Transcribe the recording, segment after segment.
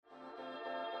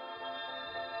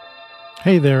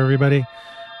Hey there, everybody.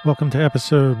 Welcome to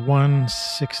episode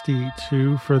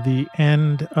 162 for the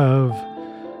end of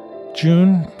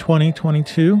June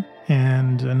 2022,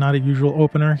 and not a usual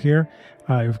opener here.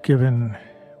 I've given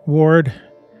Ward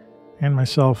and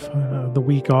myself the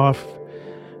week off.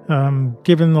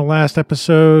 Given the last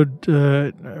episode,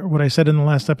 what I said in the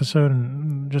last episode,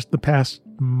 and just the past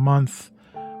month,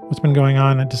 what's been going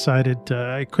on, I decided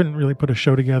I couldn't really put a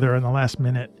show together in the last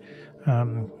minute.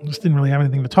 Just didn't really have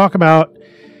anything to talk about,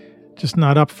 just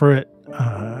not up for it,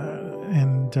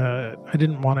 and I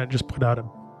didn't want to just put out a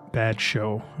bad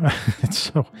show.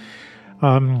 So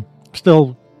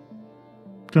still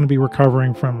going to be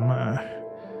recovering from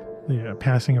the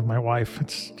passing of my wife.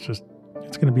 It's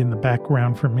going to be in the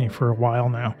background for me for a while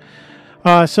now.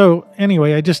 So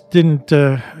anyway, I just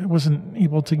wasn't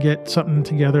able to get something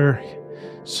together,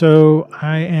 so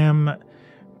I am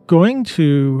going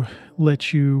to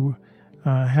let you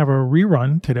have a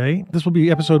rerun today. This will be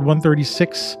episode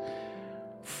 136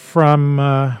 from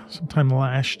sometime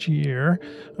last year,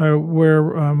 where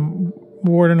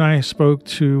Ward and I spoke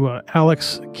to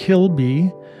Alex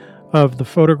Kilby of the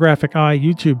Photographic Eye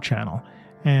YouTube channel.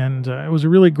 And it was a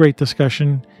really great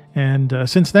discussion. And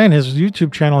since then, his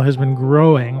YouTube channel has been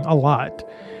growing a lot.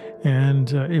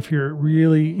 And if you're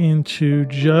really into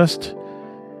just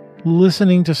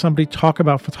listening to somebody talk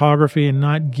about photography and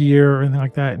not gear or anything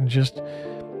like that, and just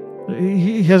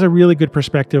he has a really good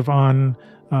perspective on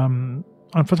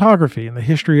photography and the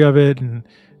history of it and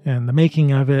the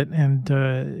making of it, and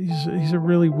he's a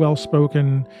really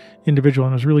well-spoken individual,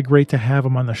 and it was really great to have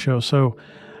him on the show. So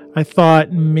I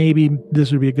thought maybe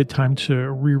this would be a good time to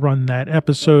rerun that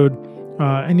episode.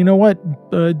 And you know what?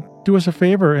 Do us a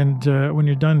favor, and when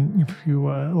you're done, if you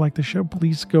like the show,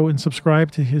 please go and subscribe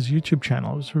to his YouTube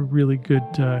channel. It was a really good,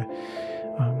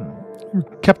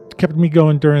 kept me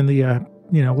going during the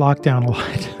lockdown a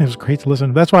lot. It was great to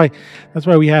listen. That's why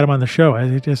we had him on the show.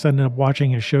 I just ended up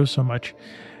watching his show so much,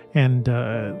 and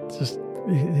just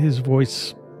his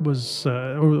voice was,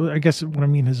 or I guess what I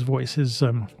mean, his voice, his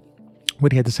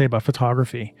what he had to say about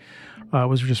photography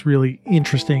was just really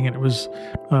interesting, and it was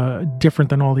different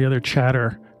than all the other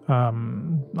chatter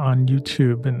on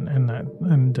YouTube,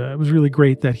 and it was really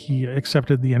great that he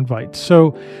accepted the invite.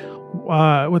 So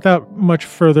without much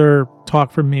further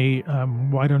talk from me,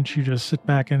 why don't you just sit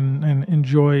back and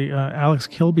enjoy Alex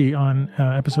Kilby on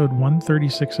episode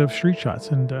 136 of Street Shots,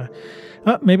 and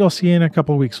maybe I'll see you in a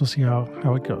couple of weeks. We'll see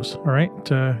how it goes. All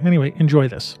right. Anyway, enjoy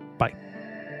this. Bye.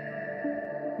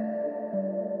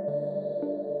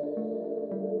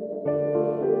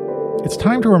 It's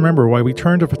time to remember why we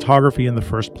turned to photography in the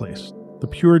first place. The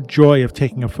pure joy of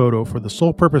taking a photo for the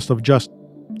sole purpose of just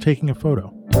taking a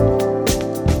photo.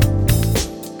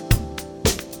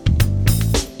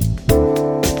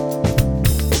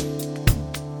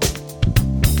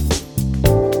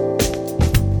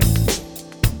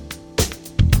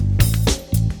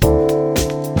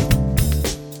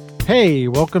 Hey,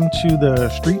 welcome to the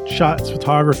Street Shots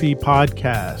Photography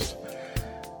Podcast.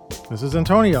 This is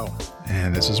Antonio.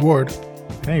 And this is Ward.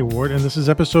 Hey, Ward. And this is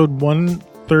episode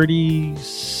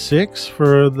 136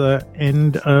 for the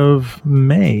end of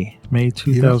May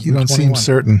 2021. You don't seem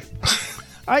certain.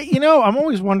 I'm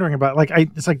always wondering about, I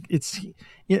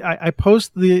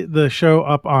post the show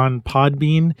up on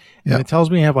Podbean, and it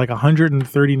tells me I have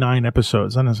 139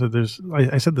 episodes. And I said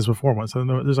this before once.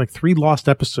 There's 3 lost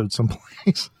episodes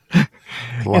someplace.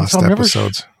 Lost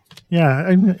episodes. Yeah,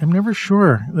 I'm never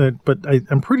sure that, but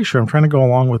I'm pretty sure I'm trying to go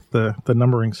along with the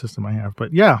numbering system I have.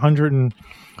 But yeah,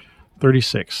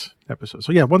 136 episodes.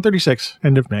 So yeah, 136,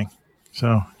 end of May.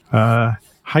 So how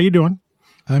you doing?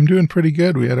 I'm doing pretty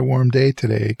good. We had a warm day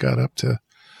today.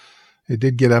 It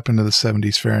did get up into the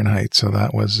 70s Fahrenheit, so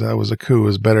that was a coup. It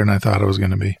was better than I thought it was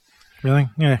going to be. Really?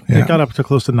 Yeah, it got up to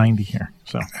close to 90 here.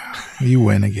 So you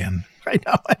win again. I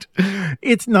know it.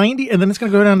 It's 90, and then it's going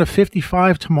to go down to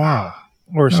 55 tomorrow.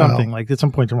 Or something at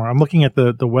some point tomorrow. I'm looking at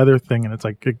the weather thing, and it's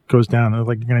it goes down. And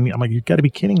you're gonna need. I'm like, you got to be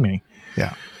kidding me.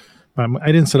 Yeah.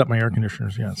 I didn't set up my air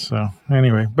conditioners yet. So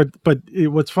anyway, but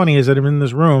what's funny is that I'm in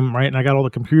this room, right, and I got all the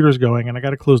computers going, and I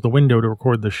got to close the window to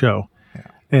record the show,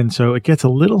 and so it gets a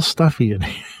little stuffy in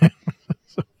here.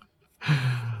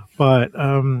 But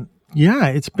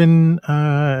it's been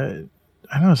I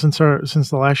don't know, since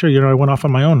the last show. I went off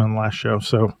on my own on the last show,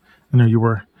 so I know you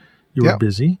were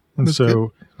busy, and so.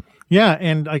 Good. Yeah,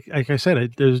 and like I said, I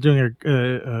was doing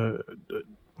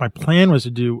my plan was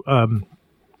to do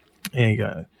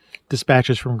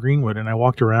dispatches from Greenwood, and I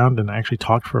walked around and I actually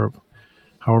talked for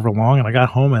however long, and I got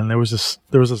home and there was this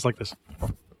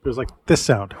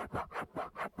sound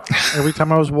every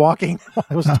time I was walking.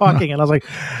 I was talking, and I was like,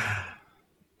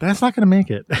 That's not going to make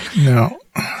it. No.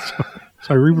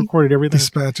 So I re-recorded everything.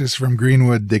 Dispatches from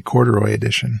Greenwood, the corduroy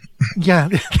edition. Yeah,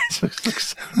 that's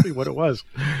exactly what it was.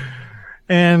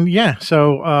 And yeah,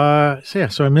 so I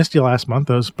missed you last month,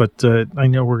 but I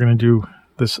know we're going to do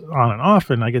this on and off,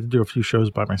 and I get to do a few shows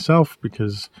by myself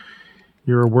because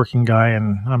you're a working guy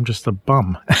and I'm just a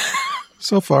bum.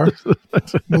 So far,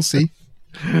 we'll see.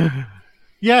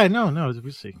 Yeah, no,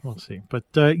 we'll see. But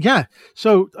yeah,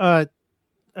 so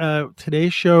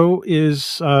today's show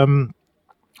is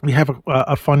we have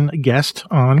a fun guest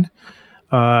on.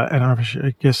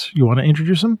 I guess you want to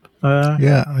introduce him?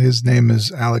 Yeah, his name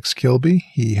is Alex Kilby.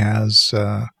 He has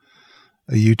a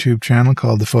YouTube channel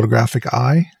called The Photographic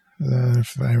Eye,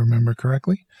 if I remember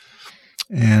correctly.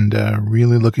 And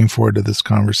really looking forward to this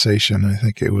conversation. I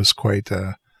think it was quite,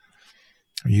 I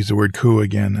use the word coup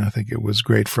again. I think it was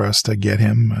great for us to get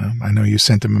him. I know you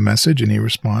sent him a message and he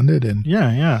responded. And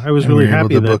yeah, I was really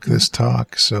happy to book this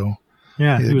talk. So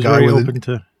yeah, he was very open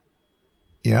to.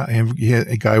 Yeah, he had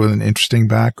a guy with an interesting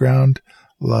background,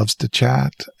 loves to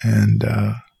chat, and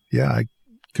I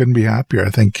couldn't be happier. I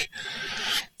think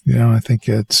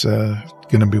it's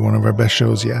going to be one of our best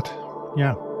shows yet.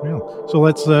 Yeah. So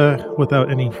let's,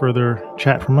 without any further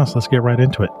chat from us, let's get right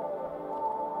into it.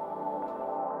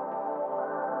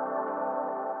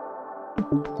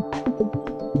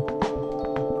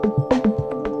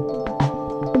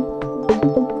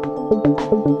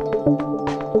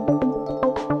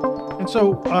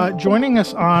 So joining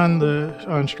us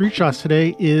on Street Shots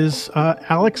today is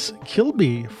Alex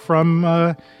Kilby from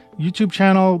YouTube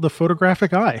channel The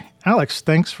Photographic Eye. Alex,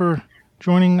 thanks for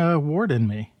joining Ward and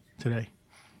me today.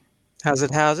 How's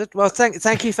it? Well,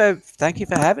 thank you for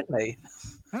having me.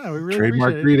 Oh, we really Trademark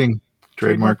appreciate greeting. it.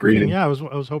 Trademark greeting. Yeah, I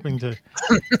was hoping to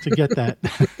get that.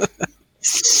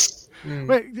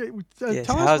 Wait, yes,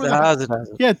 tell us how's it?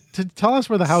 Tell us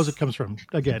where the how's it comes from.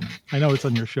 Again, I know it's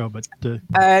on your show, but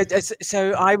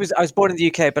so I was born in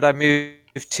the UK, but I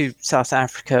moved to South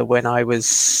Africa when I was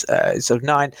sort of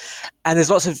 9, and there's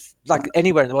lots of, like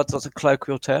anywhere in the world, lots of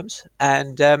colloquial terms,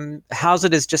 and how's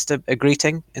it is just a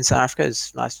greeting in South Africa.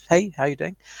 It's nice. Hey, how you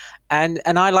doing? And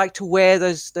I like to wear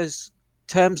those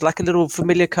terms like a little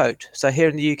familiar coat. So here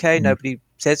in the UK, nobody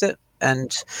says it,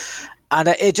 and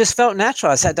it just felt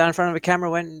natural. I sat down in front of a camera,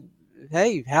 went,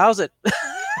 "Hey, how's it?"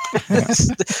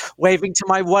 Waving to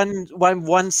my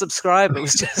one subscriber. It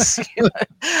was just,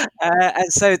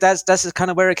 and so that's just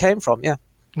kind of where it came from. Yeah.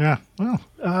 Yeah.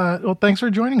 Well, thanks for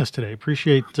joining us today.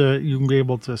 Appreciate you being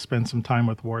able to spend some time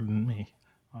with Ward and me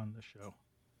on the show.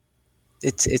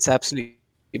 It's absolutely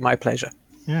my pleasure.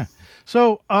 Yeah.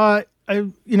 So,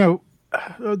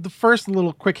 the first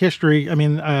little quick history. I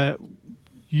mean, I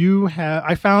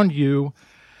found you,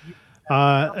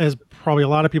 as probably a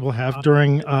lot of people have,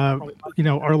 during, our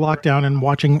lockdown and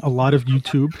watching a lot of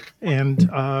YouTube. And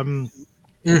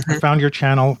I found your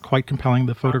channel quite compelling,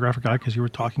 The Photographic Eye, because you were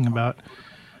talking about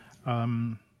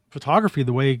photography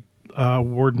the way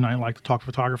Ward and I like to talk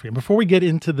photography. And before we get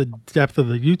into the depth of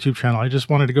the YouTube channel, I just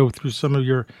wanted to go through some of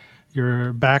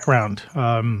your background.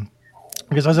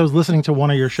 Because as I was listening to one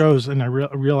of your shows, and I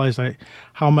realized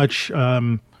how much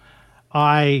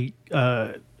I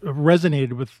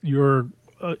resonated with your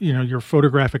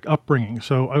photographic upbringing.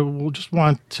 So I will just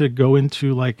want to go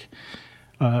into if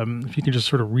you can just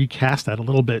sort of recast that a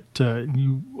little bit.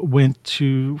 You went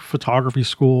to photography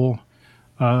school.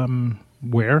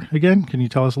 Where again? Can you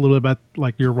tell us a little bit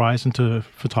about your rise into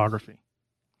photography?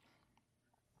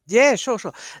 Yeah, sure.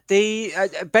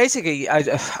 Basically, I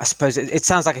suppose it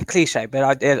sounds like a cliche,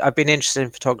 but I've been interested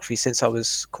in photography since I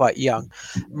was quite young.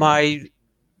 My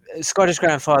Scottish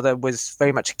grandfather was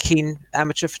very much a keen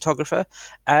amateur photographer,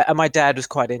 and my dad was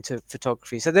quite into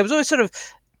photography. So there was always sort of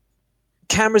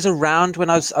cameras around when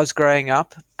I was growing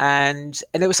up, and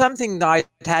it was something that I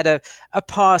had a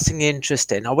passing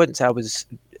interest in. I wouldn't say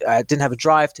I didn't have a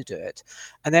drive to do it.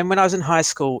 And then when I was in high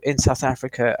school in South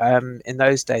Africa, in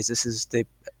those days, this is the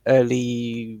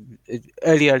early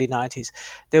 90s,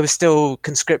 there was still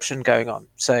conscription going on.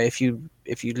 So if you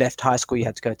left high school, you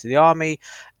had to go to the army,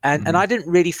 and I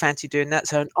didn't really fancy doing that.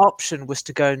 So an option was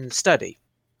to go and study.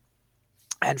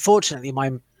 And fortunately,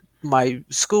 my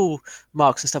school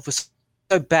marks and stuff was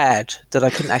so bad that I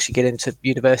couldn't actually get into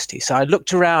university. So I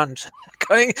looked around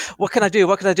going, what can I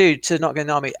do to not get in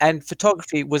the army? And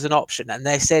photography was an option. And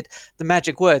they said the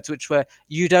magic words, which were,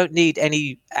 you don't need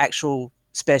any actual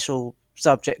special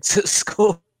subjects at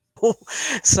school.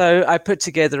 So I put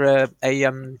together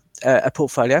a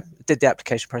portfolio, did the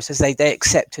application process. They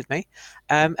accepted me.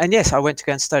 And yes, I went to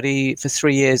go and study for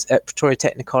 3 years at Pretoria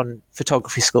Technikon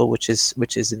Photography School, which is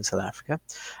in South Africa.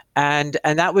 And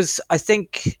that was, I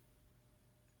think,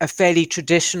 a fairly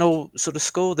traditional sort of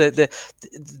school. The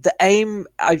aim,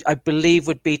 I believe,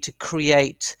 would be to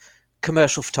create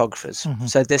commercial photographers. Mm-hmm.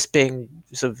 So this being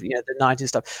sort of the 90s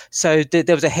stuff. So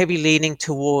there was a heavy leaning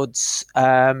towards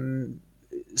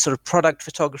sort of product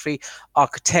photography,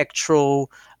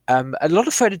 architectural, a lot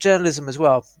of photojournalism as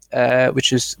well,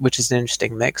 which is an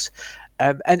interesting mix.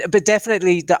 But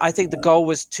definitely, I think the goal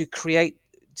was to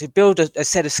build a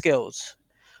set of skills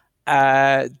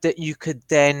that you could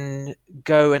then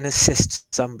go and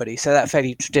assist somebody. So that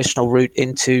fairly traditional route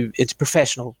into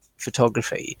professional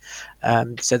photography.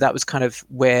 So that was kind of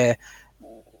where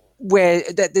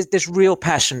this real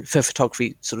passion for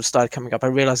photography sort of started coming up. I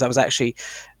realized I was actually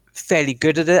fairly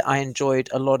good at it. I enjoyed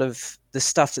a lot of the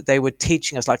stuff that they were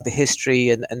teaching us, like the history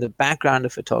and the background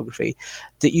of photography,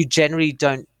 that you generally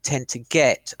don't tend to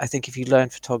get, I think, if you learn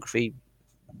photography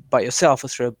by yourself or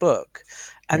through a book.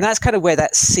 And that's kind of where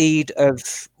that seed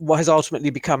of what has ultimately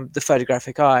become the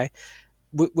photographic eye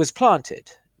was planted.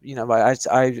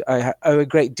 I owe a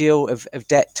great deal of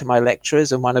debt to my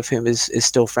lecturers, and one of whom is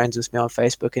still friends with me on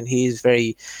Facebook, and he's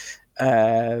very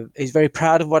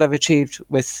proud of what I've achieved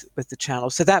with the channel.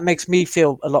 So that makes me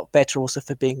feel a lot better also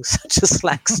for being such a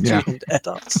slack student at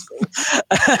art school.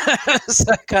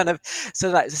 So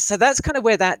that's kind of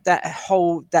where that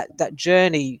whole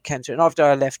journey came to. And after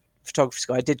I left photography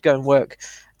school, I did go and work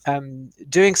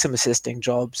doing some assisting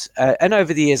jobs. And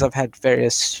over the years, I've had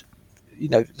various,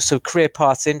 sort of career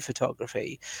paths in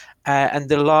photography. And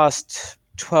the last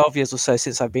 12 years or so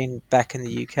since I've been back in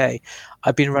the UK,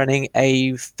 I've been running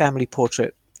a family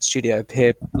portrait studio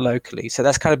here locally. So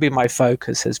that's kind of been my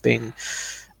focus, has been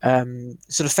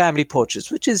sort of family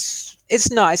portraits, which it's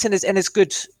nice and it's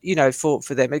good,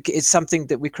 for them. It's something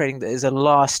that we're creating that is a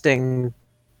lasting,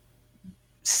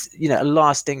 I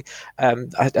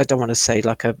don't want to say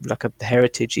like a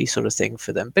heritage-y sort of thing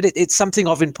for them, but it's something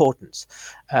of importance,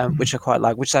 which I quite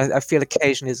like, which I feel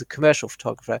occasionally as a commercial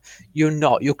photographer,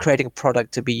 you're creating a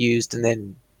product to be used and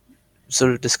then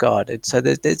sort of discarded. So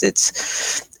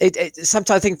sometimes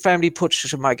I think family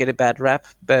portraiture might get a bad rap,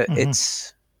 but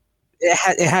it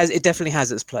definitely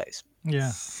has its place.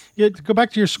 Yeah. To go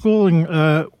back to your schooling,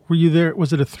 were you there?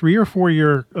 Was it a 3 or 4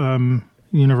 year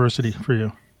university for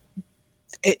you?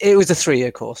 It was a 3-year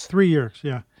course. 3 years,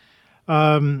 yeah.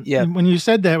 When you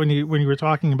said that, when you were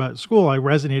talking about school, I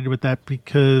resonated with that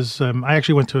because I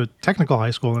actually went to a technical high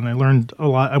school and I learned a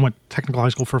lot. I went to technical high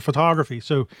school for photography.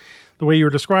 So the way you were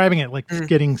describing it, like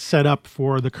getting set up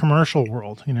for the commercial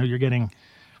world, you're getting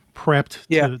prepped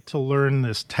to learn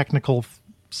this technical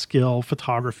skill,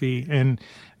 photography, and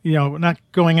not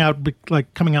coming out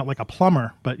like a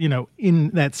plumber, but in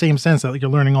that same sense that you're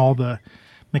learning all the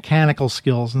mechanical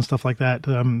skills and stuff like that.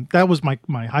 That was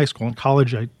my high school. In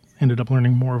college, I ended up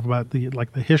learning more about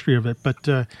the history of it. But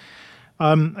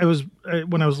when I was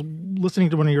listening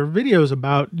to one of your videos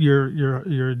about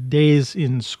your days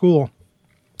in school,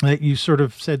 you sort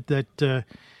of said that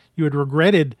you had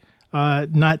regretted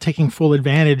not taking full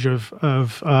advantage of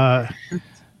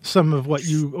some of what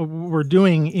you were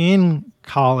doing in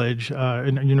college,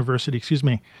 in university, excuse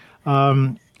me.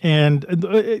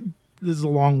 This is a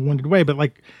long-winded way, but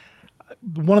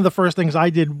one of the first things I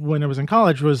did when I was in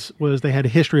college was they had a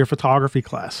history of photography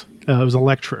class. It was a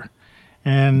lecture,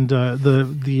 and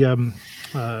the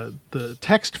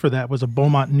text for that was a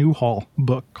Beaumont Newhall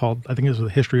book called, I think it was The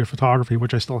History of Photography,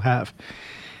 which I still have,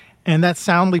 and that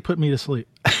soundly put me to sleep.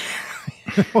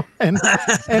 And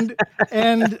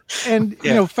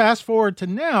fast forward to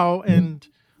now, and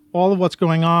all of what's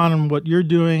going on and what you're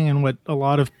doing and what a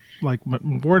lot of what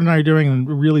Ward and I are doing, and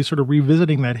really sort of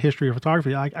revisiting that history of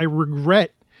photography. I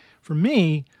regret, for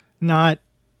me, not,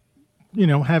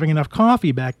 having enough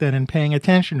coffee back then and paying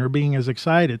attention or being as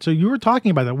excited. So you were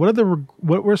talking about that.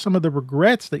 What were some of the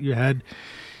regrets that you had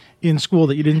in school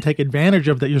that you didn't take advantage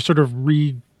of that you're sort of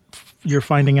you're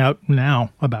finding out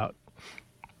now about?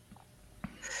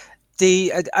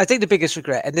 I think the biggest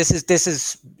regret, and this is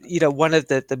one of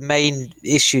the main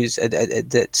issues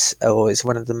or is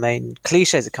one of the main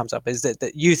cliches that comes up, is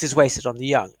that youth is wasted on the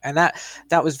young, and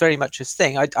that was very much his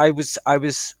thing. I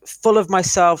was full of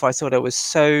myself. I thought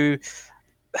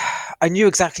I knew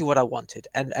exactly what I wanted,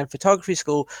 and photography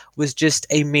school was just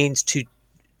a means to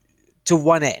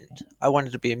one end. I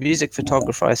wanted to be a music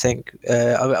photographer. I think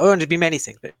I wanted to be many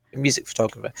things, but a music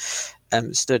photographer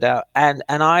stood out, and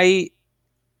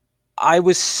I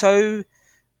was so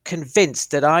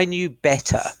convinced that I knew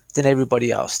better than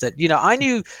everybody else, that I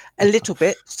knew a little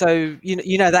bit. So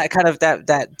that kind of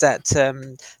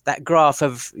that graph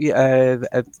of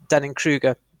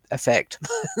Dunning-Kruger effect.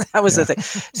 That was the thing.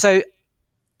 So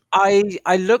I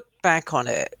look back on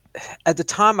it at the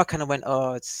time I kind of went,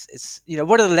 oh, it's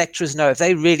what do the lecturers know? If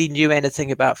they really knew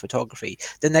anything about photography,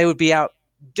 then they would be out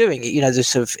doing it. The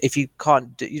sort of, if you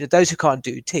can't do, those who can't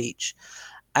do teach,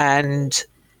 and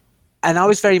I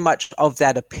was very much of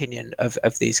that opinion of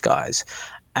these guys.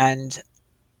 And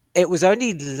it was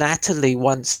only latterly,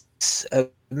 once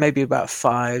maybe about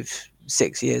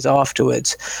 5-6 years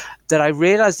afterwards, that I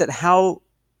realized that how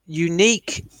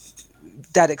unique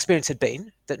that experience had been,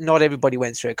 that not everybody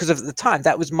went through it, because at the time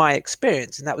that was my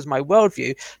experience and that was my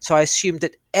worldview. So I assumed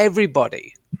that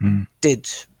everybody did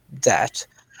that.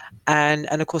 And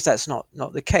of course that's not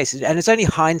the case. And it's only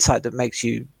hindsight that makes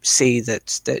you see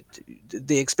that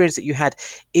the experience that you had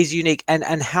is unique,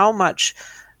 and how much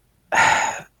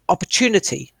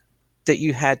opportunity that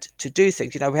you had to do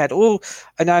things. We had all,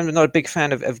 and I'm not a big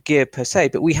fan of gear per se,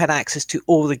 but we had access to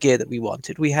all the gear that we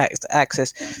wanted. We had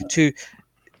access to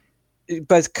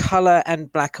both color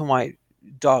and black and white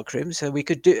darkroom, so we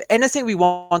could do anything we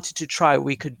wanted to try.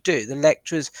 We could do. The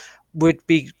lecturers would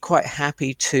be quite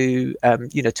happy to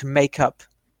to make up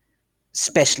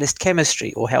specialist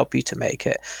chemistry or help you to make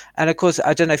it. And of course,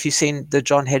 I don't know if you've seen the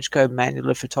John Hedgecoe Manual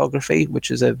of Photography,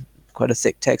 which is quite a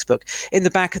thick textbook. In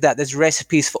the back of that, there's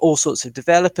recipes for all sorts of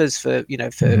developers for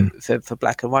for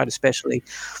black and white especially,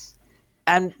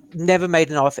 and never made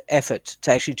enough effort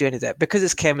to actually do any of that because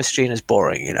it's chemistry and it's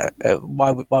boring.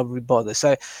 Why would we bother?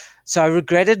 So I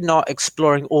regretted not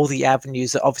exploring all the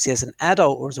avenues that obviously as an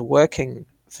adult or as a working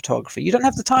photographer you don't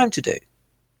have the time to do.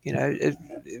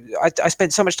 I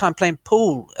spent so much time playing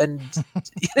pool, and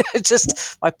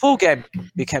just my pool game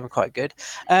became quite good.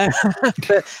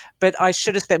 But I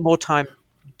should have spent more time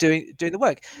doing the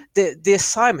work. The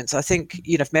assignments, I think,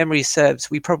 if memory serves,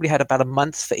 we probably had about a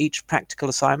month for each practical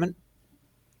assignment,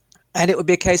 and it would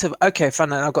be a case of, okay,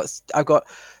 fine, and I've got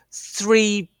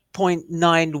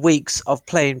 3.9 weeks of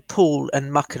playing pool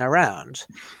and mucking around.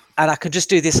 And I could just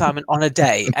do the assignment on a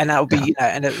day, and that would be,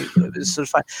 and it was sort of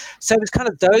fun. So it was kind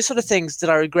of those sort of things that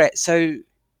I regret. So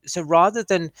rather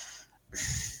than,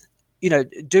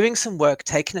 doing some work,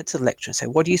 taking it to the lecturer and say,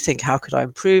 what do you think? How could I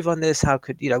improve on this? How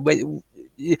could,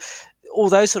 all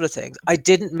those sort of things. I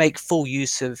didn't make full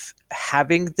use of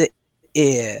having the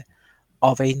ear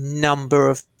of a number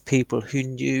of people who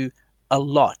knew a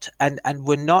lot and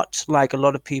were not like a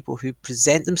lot of people who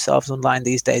present themselves online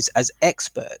these days as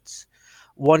experts,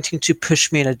 wanting to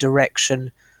push me in a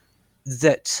direction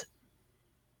that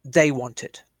they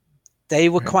wanted. They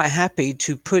were quite happy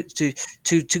to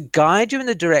to guide you in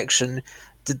the direction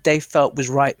that they felt was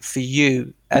right for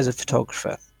you as a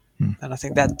photographer. And I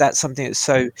think that's something that's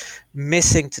so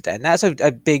missing today. And that's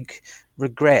a big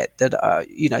regret that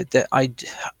that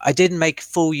I didn't make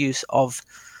full use of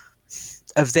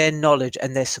their knowledge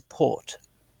and their support.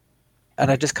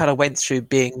 And I just kind of went through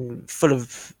being full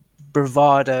of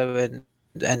bravado and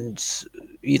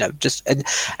just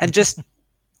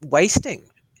wasting,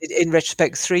 in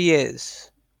retrospect, 3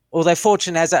 years. Although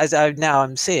fortunate as I now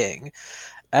I'm seeing,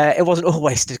 it wasn't all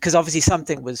wasted, because obviously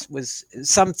something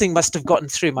something must have gotten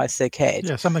through my thick head.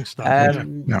 Yeah, something stuck.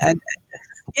 And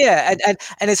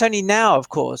it's only now, of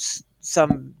course,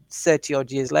 some 30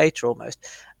 odd years later almost,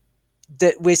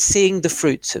 that we're seeing the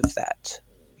fruits of that.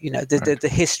 The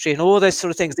history and all those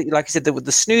sort of things that, like I said, there were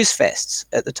the snooze fests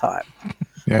at the time.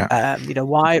 Yeah.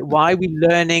 Why are we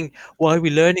learning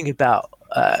about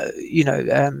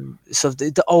sort of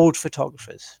the old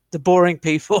photographers, the boring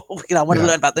people? I want to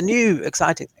learn about the new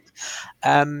exciting things.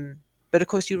 But of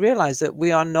course you realize that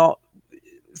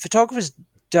photographers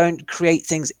don't create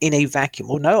things in a vacuum,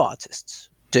 or no artists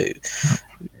do.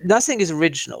 Nothing is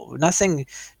original. Nothing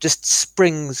just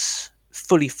springs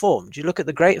fully formed. You look at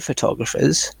the great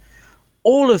photographers,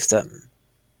 all of them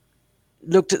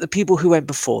looked at the people who went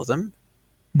before them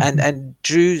and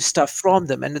drew stuff from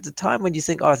them. And at the time when you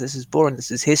think, oh, this is boring,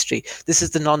 this is history, this is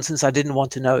the nonsense I didn't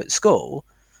want to know at school,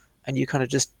 and you kind of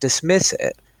just dismiss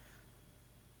it,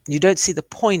 you don't see the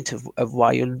point of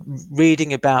why you're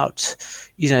reading about,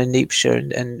 Nietzsche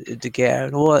and Daguerre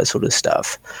and all that sort of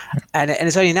stuff. And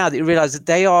it's only now that you realize that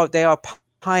they are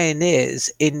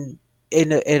pioneers in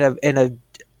a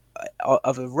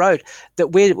road that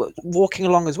we're walking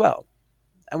along as well.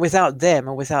 And without them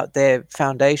and without their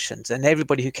foundations and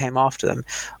everybody who came after them,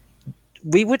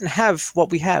 we wouldn't have what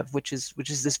we have, which is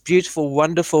this beautiful,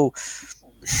 wonderful,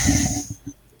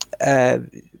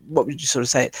 what would you sort of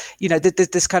say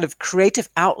it? This kind of creative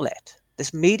outlet,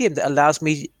 this medium that allows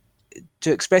me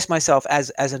to express myself as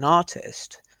an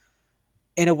artist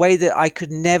in a way that I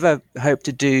could never hope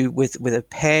to do with a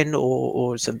pen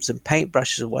or some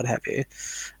paintbrushes or what have you.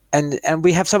 And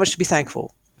we have so much to be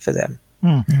thankful for them.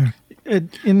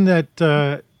 In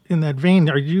that vein,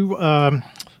 are you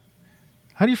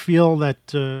how How do you feel that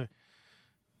there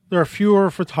are fewer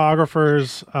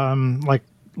photographers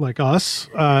like us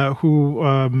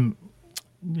who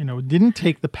didn't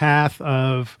take the path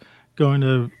of going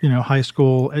to high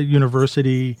school,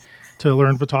 university to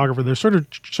learn photography? They're sort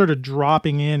of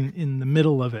dropping in the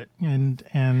middle of it, and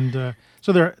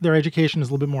so their education is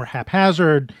a little bit more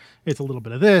haphazard. It's a little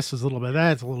bit of this, it's a little bit of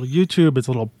that, it's a little YouTube, it's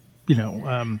a little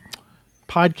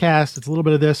podcast, it's a little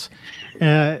bit of this.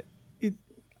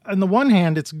 On the one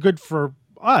hand, it's good for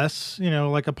us,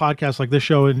 like a podcast like this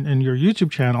show and your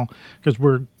YouTube channel, because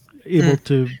we're able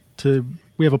to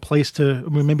we have a place to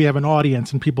maybe have an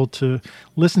audience and people to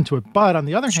listen to it. But on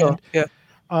the other hand,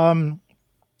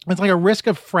 it's like a risk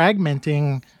of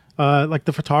fragmenting like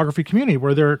the photography community,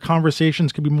 where their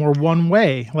conversations could be more one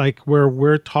way, like where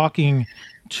we're talking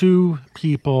to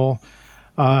people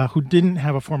who didn't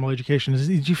have a formal education.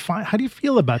 How do you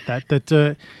feel about that?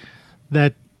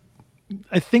 That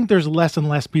I think there's less and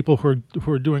less people who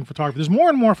are doing photography. There's more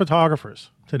and more photographers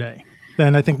today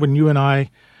than I think when you and I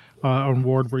on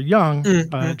Ward were young,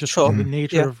 just the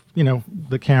nature of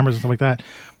the cameras and stuff like that.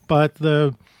 But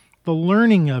the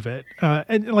learning of it,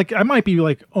 and like I might be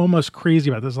like almost crazy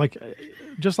about this, like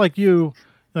just like you,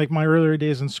 like my earlier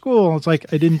days in school, it's like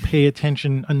I didn't pay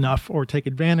attention enough or take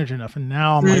advantage enough, and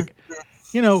now I'm like,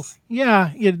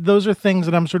 those are things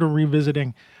that I'm sort of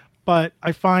revisiting. But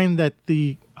I find that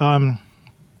the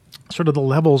sort of the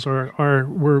levels we're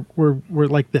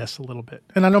like this a little bit,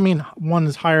 and I don't mean one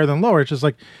is higher than lower. It's just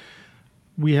like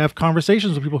we have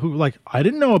conversations with people who like, I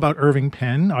didn't know about Irving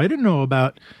Penn, I didn't know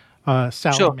about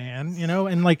Sally Mann,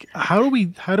 and like how do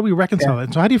we reconcile that?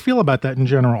 And so how do you feel about that in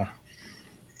general?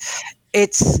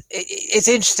 It's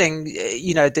interesting,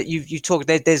 that you talk.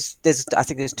 There's I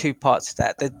think there's two parts to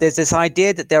that. There's this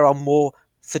idea that there are more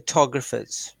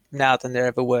photographers now than there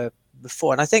ever were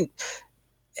before, and I think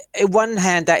on one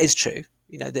hand that is true.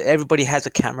 That everybody has a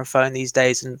camera phone these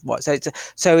days, and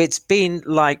so it's been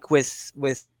like with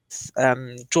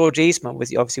George Eastman, with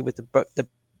the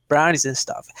Brownies and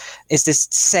stuff, is this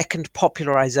second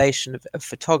popularization of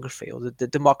photography, or the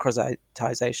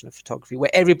democratization of photography,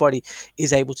 where everybody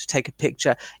is able to take a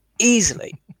picture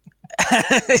easily.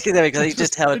 There we go. You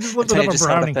just held up a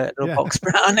little box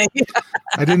brownie.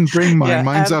 I didn't bring mine.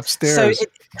 Mine's upstairs.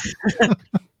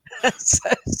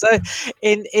 So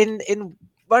in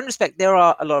one respect, there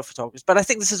are a lot of photographers, but I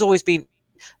think this has always been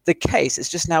the case. It's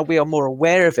just now we are more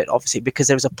aware of it, obviously, because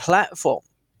there is a platform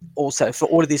also for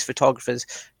all of these photographers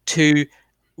to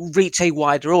reach a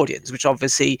wider audience, which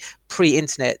obviously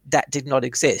pre-internet that did not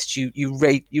exist. You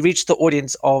reach the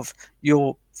audience of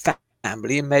your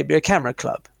family and maybe a camera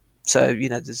club. So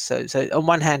so on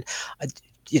one hand,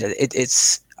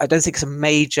 it's I don't think it's a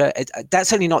major. That's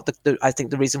certainly not I think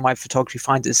the reason why photography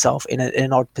finds itself in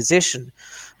an odd position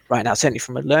right now. Certainly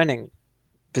from a learning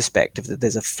perspective, that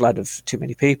there's a flood of too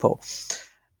many people.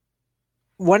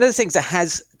 One of the things that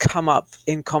has come up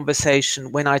in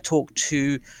conversation when I talk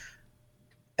to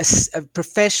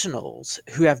professionals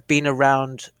who have been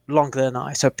around longer than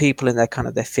I, so people in their kind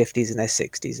of their 50s and their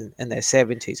 60s and their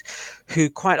 70s, who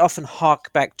quite often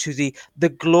hark back to the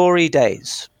glory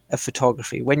days of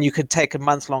photography, when you could take a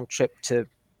month-long trip to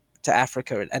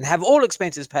Africa and have all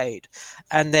expenses paid,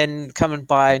 and then come and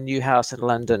buy a new house in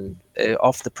London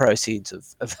off the proceeds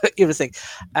of everything,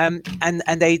 and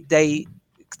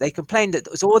they complained that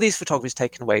there's all these photographers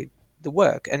taking away the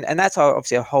work, and that's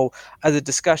obviously a whole other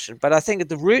discussion. But I think at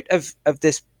the root of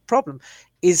this problem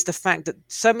is the fact that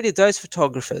so many of those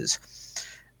photographers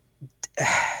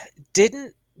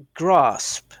didn't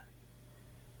grasp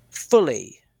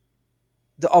fully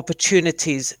the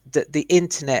opportunities that the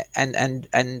internet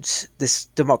and this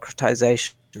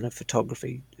democratization of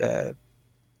photography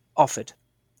offered.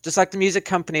 Just like the music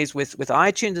companies with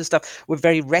iTunes and stuff were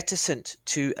very reticent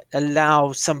to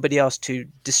allow somebody else to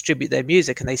distribute their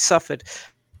music, and they suffered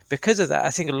because of that.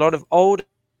 I think a lot of older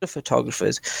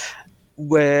photographers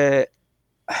were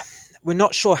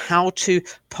not sure how to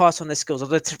pass on their skills,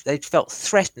 although they felt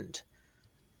threatened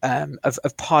of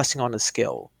passing on a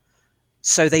skill.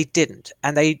 So they didn't,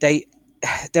 and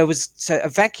so a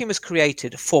vacuum was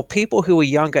created for people who were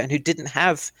younger and who didn't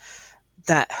have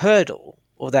that hurdle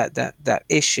or that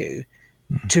issue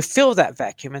to fill that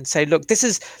vacuum and say, look, this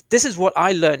is what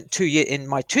I learned in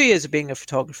my 2 years of being a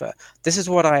photographer. This is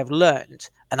what I have learned,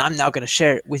 and I'm now going to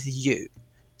share it with you.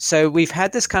 So we've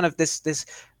had this kind of this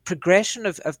progression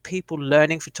of people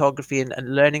learning photography and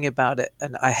learning about it,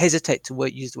 and I hesitate to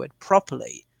use the word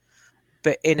properly,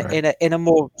 but in a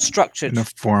more structured, in a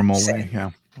formal way,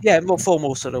 more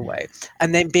formal sort of way,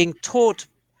 and then being taught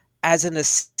as an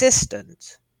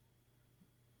assistant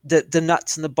the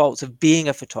nuts and the bolts of being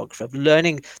a photographer, of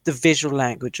learning the visual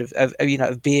language of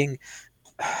being,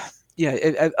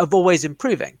 of always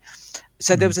improving.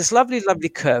 So there was this lovely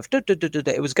curve.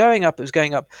 It was going up,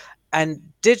 and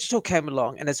digital came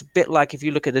along, and it's a bit like if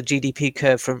you look at the GDP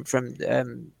curve from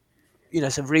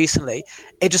so recently,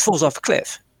 it just falls off a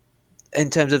cliff in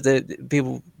terms of the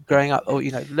people growing up or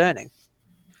learning.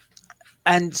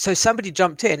 And so somebody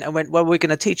jumped in and went, well, we're going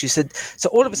to teach you. So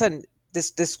all of a sudden,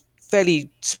 this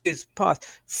fairly smooth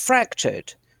path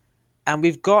fractured, and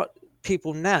we've got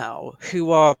people now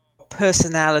who are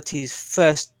personalities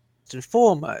first and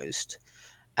foremost,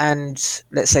 and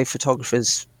let's say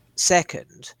photographers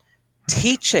second,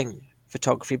 teaching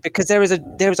photography, because there is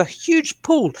a huge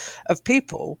pool of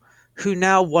people who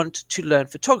now want to learn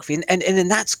photography,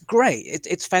 and that's great.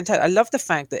 It's fantastic. I love the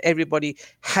fact that everybody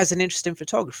has an interest in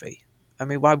photography. I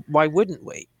mean, why wouldn't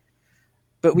we?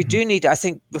 But we do need, I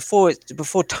think, before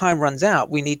time runs out,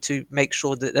 we need to make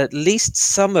sure that at least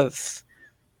some of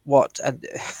what, and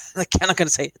I'm not going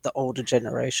to say the older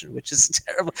generation, which is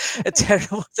a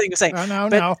terrible thing to say.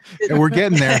 No. We're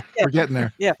getting there. Yeah, we're getting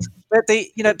there. Yeah, but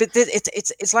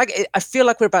it's like, I feel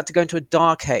like we're about to go into a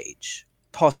dark age,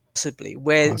 possibly,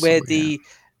 where the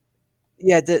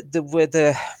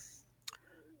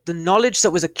knowledge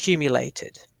that was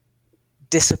accumulated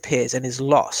disappears and is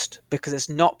lost because it's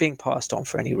not being passed on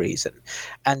for any reason,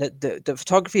 and the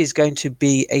photography is going to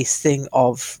be a thing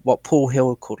of what Paul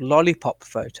Hill called lollipop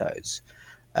photos,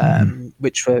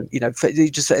 which were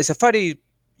it's a photo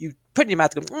you put in your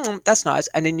mouth and go, that's nice,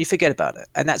 and then you forget about it.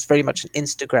 And that's very much an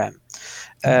Instagram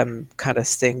kind of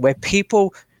thing, where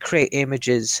people create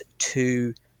images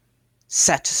to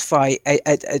satisfy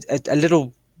a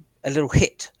little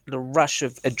hit, a little rush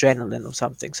of adrenaline or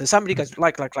something. So somebody goes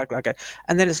like,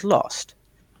 and then it's lost.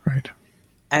 Right.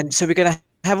 And so we're going to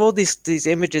have all these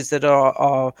images that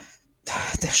are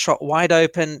they're shot wide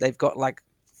open. They've got like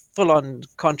full on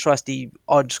contrasty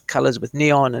odd colors with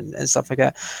neon and stuff like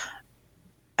that.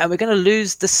 And we're going to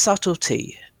lose the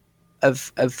subtlety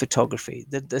of photography,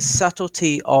 the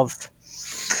subtlety of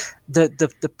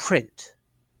the print,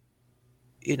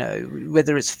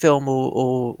 whether it's film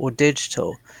or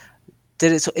digital,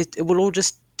 that it will all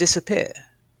just disappear.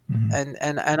 And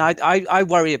I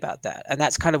worry about that. And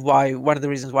that's kind of one of the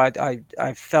reasons why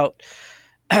I felt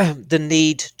the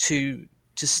need to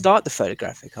start the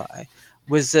Photographic Eye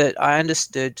was that I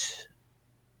understood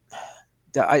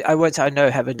that I won't say I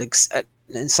have an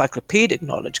encyclopedic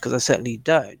knowledge, because I certainly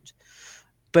don't,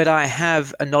 but I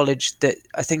have a knowledge that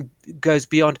I think goes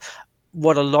beyond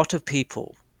what a lot of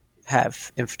people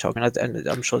have in photography, and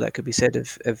I'm sure that could be said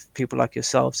of people like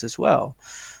yourselves as well.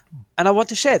 And I want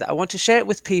to share that. I want to share it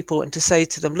with people and to say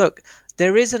to them, look,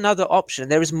 there is another option.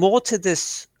 There is more to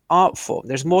this art form.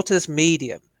 There's more to this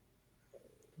medium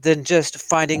than just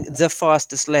finding the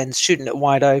fastest lens, shooting it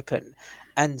wide open,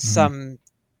 and some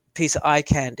piece of eye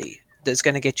candy that's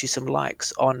going to get you some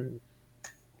likes on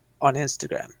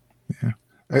Instagram. Yeah,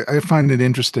 I find it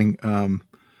interesting.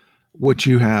 What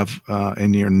you have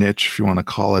in your niche, if you want to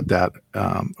call it that,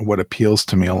 what appeals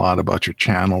to me a lot about your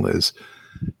channel is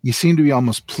you seem to be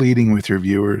almost pleading with your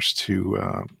viewers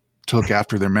to look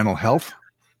after their mental health.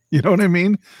 You know what I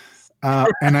mean?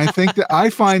 And I think that I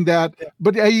find that,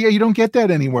 but you don't get that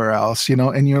anywhere else,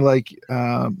 and you're like,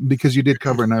 because you did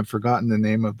cover, and I've forgotten the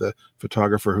name of the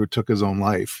photographer who took his own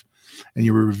life, and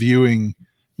you were reviewing,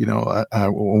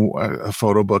 a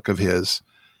photo book of his,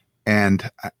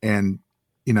 and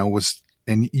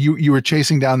you were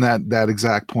chasing down that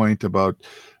exact point about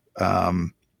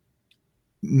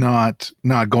not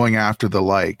going after the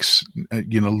likes,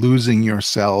 losing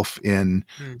yourself in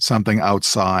something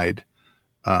outside.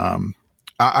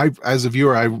 I as a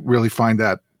viewer, I really find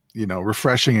that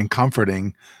refreshing and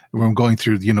comforting when I'm going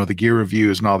through the gear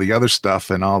reviews and all the other stuff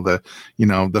and all the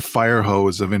the fire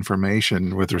hose of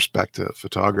information with respect to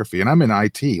photography. And I'm in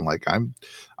IT, like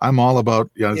I'm all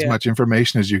about as much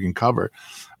information as you can cover.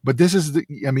 But this is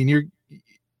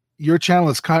your channel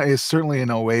is certainly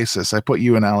an oasis. I put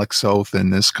you and Alex Soth in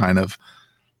this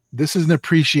this is an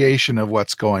appreciation of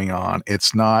what's going on.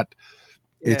 It's not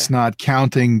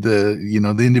counting the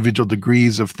the individual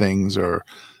degrees of things, or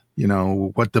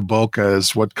what the bokeh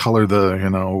is, what color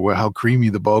how creamy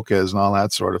the bokeh is, and all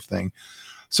that sort of thing.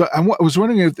 So I was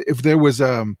wondering if there was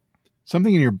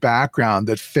something in your background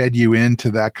that fed you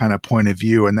into that kind of point of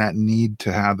view and that need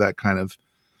to have that kind of,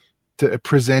 to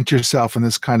present yourself in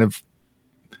this kind of,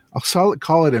 I'll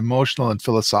call it emotional and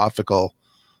philosophical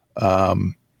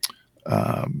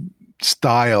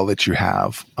style that you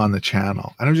have on the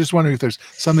channel. And I'm just wondering if there's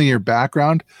something in your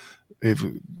background if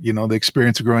the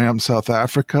experience of growing up in South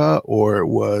Africa, or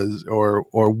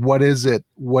what is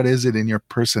it in your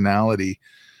personality?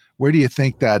 Where do you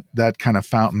think that kind of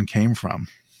fountain came from?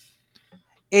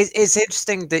 It's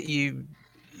interesting that you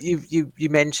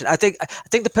mentioned. I think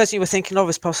the person you were thinking of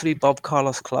is possibly Bob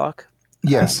Carlos Clark.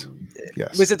 Yes.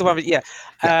 Yes. Was it the one? Yeah.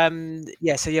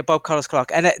 So Bob Carlos Clark.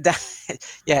 And at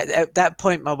that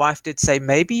point, my wife did say,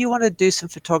 maybe you want to do some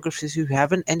photographers who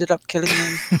haven't ended up killing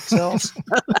themselves.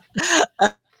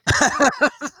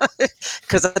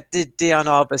 Because I did Dion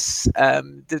Arbus,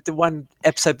 the one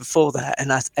episode before that,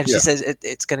 and she says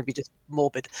it's going to be just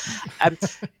morbid.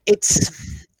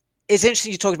 It's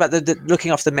interesting you talked about the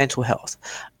looking after the mental health.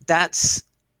 That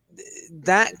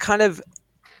kind of,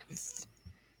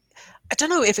 I don't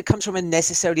know if it comes from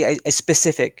necessarily a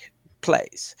specific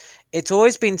place. It's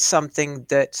always been something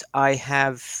that I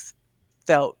have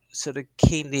felt sort of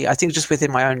keenly, I think just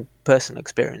within my own personal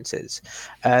experiences,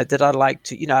 that I like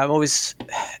to, I'm always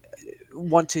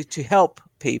want to help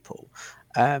people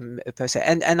per se.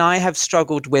 And I have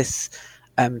struggled with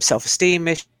self-esteem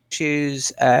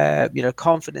issues,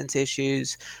 confidence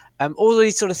issues, all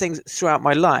these sort of things throughout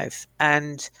my life.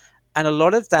 And a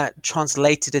lot of that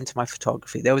translated into my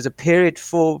photography. There was a period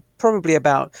for probably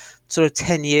about sort of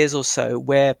 10 years or so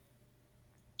where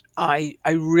I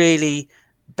really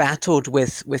battled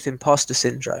with imposter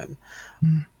syndrome.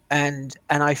 And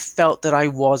I felt that I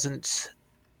wasn't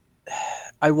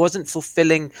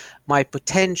fulfilling my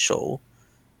potential,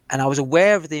 and I was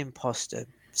aware of the imposter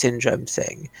syndrome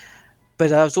thing,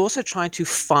 but I was also trying to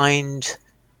find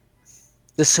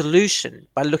the solution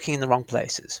by looking in the wrong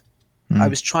places. I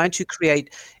was trying to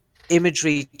create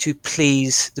imagery to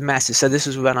please the masses. So this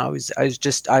was when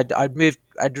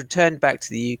I'd returned back to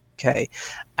the UK,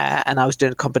 and I was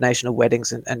doing a combination of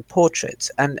weddings and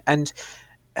portraits. And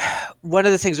one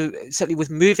of the things, certainly with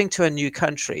moving to a new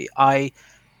country, I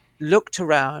looked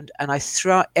around and I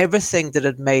threw out everything that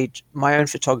had made my own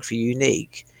photography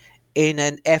unique in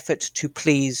an effort to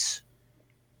please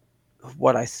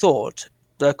what I thought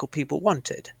local people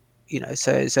wanted.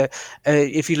 So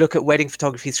if you look at wedding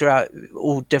photography throughout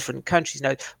all different countries,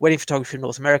 wedding photography in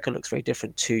North America looks very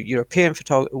different to European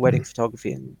wedding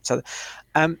photography and so.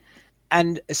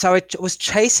 And so I was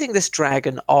chasing this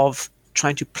dragon of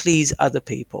trying to please other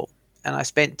people, and I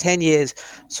spent 10 years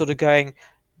sort of going,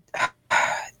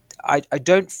 I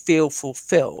don't feel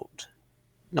fulfilled,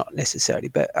 not necessarily,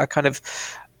 but I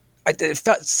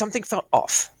felt something felt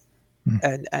off.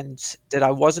 And that I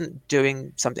wasn't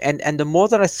doing something, and the more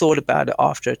that I thought about it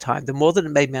after a time, the more that it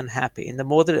made me unhappy, and the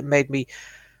more that it made me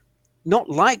not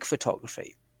like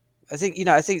photography. I think in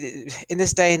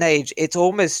this day and age, it's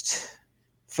almost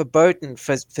verboten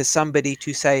for somebody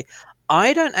to say,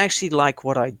 I don't actually like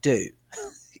what I do,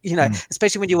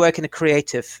 especially when you work in a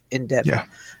creative endeavor. Yeah.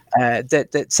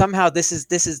 That somehow this is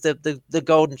the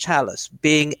golden chalice,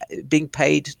 being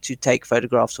paid to take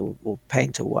photographs or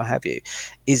paint or what have you,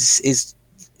 is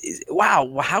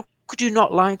wow. How could you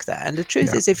not like that? And the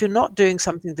truth is, if you're not doing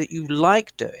something that you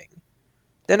like doing,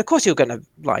 then of course you're going to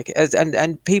like it.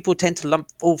 And people tend to lump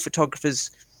all photographers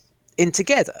in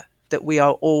together. That we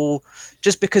are all,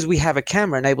 just because we have a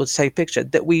camera and able to take a picture,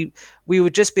 that we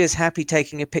would just be as happy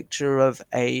taking a picture of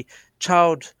a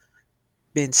child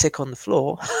being sick on the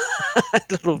floor,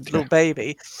 little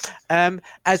baby,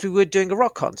 as we would doing a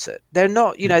rock concert. They're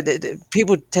not,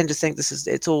 people tend to think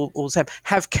it's all the same.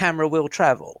 Have camera, will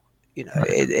travel,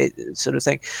 it sort of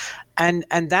thing. And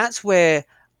that's where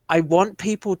I want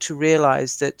people to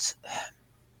realize that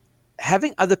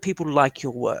having other people like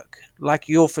your work, like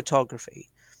your photography,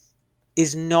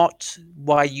 is not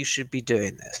why you should be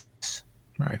doing this.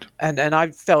 Right. And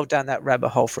I fell down that rabbit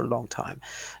hole for a long time,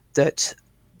 that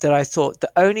I thought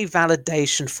the only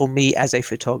validation for me as a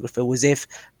photographer was if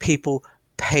people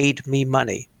paid me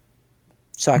money.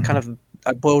 So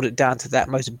I boiled it down to that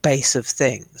most base of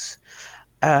things.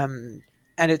 And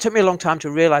it took me a long time to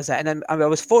realize that. And then I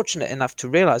was fortunate enough to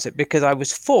realize it because I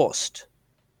was forced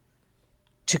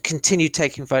to continue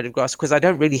taking photographs because I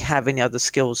don't really have any other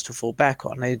skills to fall back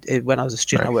on. When I was a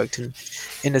student, I worked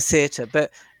in a theater,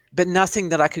 but nothing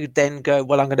that I could then go,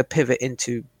 well, I'm going to pivot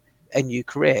into a new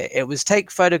career. It was take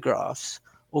photographs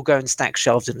or go and stack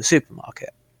shelves in the supermarket.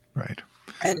 Right.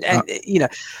 And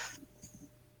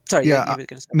sorry. Yeah. You were going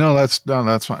to say. No, that's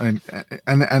fine.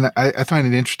 And I find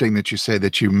it interesting that you say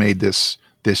that you made this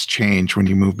change when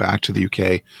you moved back to the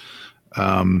UK.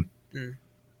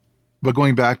 But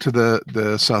going back to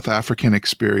the South African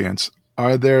experience,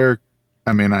 I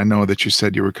know that you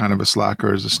said you were kind of a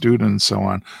slacker as a student and so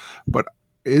on, but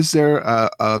is there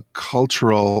a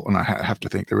cultural, and I have to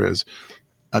think there is,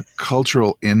 a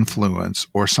cultural influence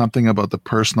or something about the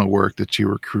personal work that you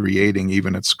were creating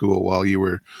even at school while you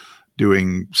were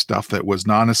doing stuff that was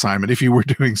non-assignment, if you were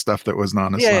doing stuff that was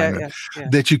non-assignment,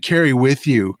 that you carry with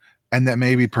you, and that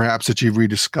maybe perhaps that you've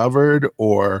rediscovered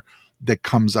or that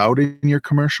comes out in your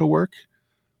commercial work?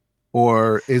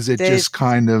 Or is it just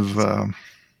kind of a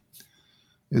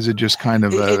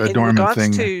dormant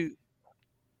thing?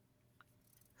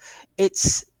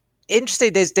 It's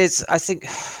interesting. I think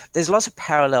there's lots of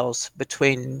parallels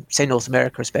between, say, North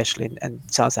America, especially, and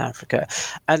South Africa,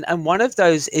 and one of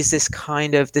those is this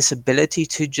ability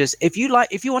to just, if you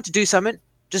want to do something,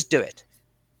 just do it.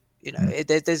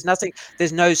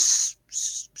 There's no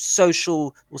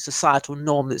social or societal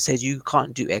norm that says you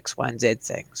can't do X, Y, and Z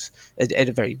things at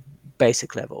a very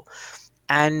basic level,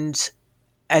 and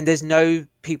there's no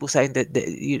people saying that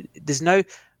there's no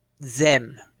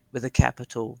them with a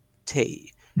capital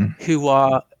T who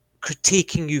are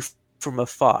critiquing you from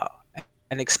afar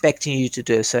and expecting you to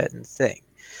do a certain thing.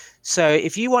 So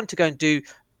if you want to go and do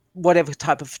whatever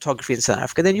type of photography in South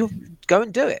Africa, then you go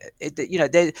and do it.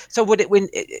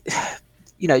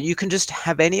 You can just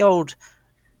have any old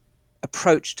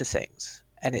approach to things,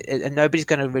 and nobody's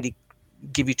going to really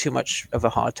give you too much of a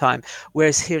hard time.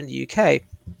 Whereas here in the UK,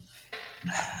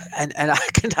 and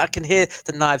I can hear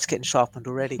the knives getting sharpened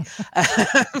already.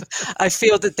 I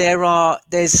feel that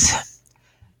there's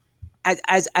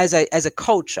as a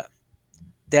culture,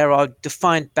 there are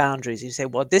defined boundaries. You say,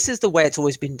 well, this is the way it's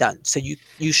always been done, so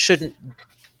you shouldn't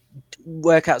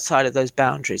work outside of those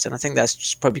boundaries. And I think that's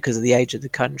just probably because of the age of the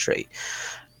country.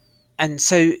 And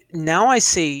so now I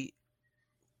see,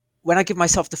 when I give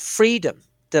myself the freedom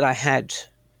that I had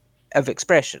of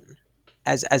expression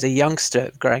as a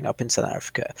youngster growing up in South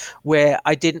Africa, where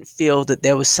I didn't feel that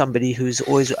there was somebody who's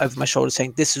always over my shoulder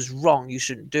saying, this is wrong, you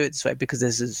shouldn't do it this way because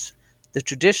this is the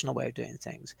traditional way of doing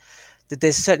things, that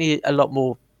there's certainly a lot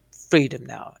more freedom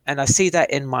now. And I see that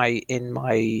in my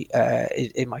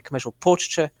commercial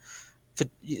portraiture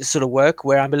sort of work,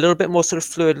 where I'm a little bit more sort of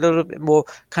fluid, a little bit more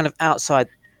kind of outside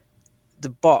the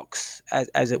box,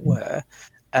 as it were,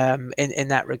 in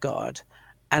that regard.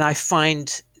 And I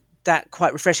find that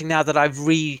quite refreshing now that I've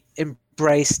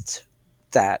re-embraced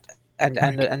that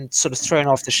and sort of thrown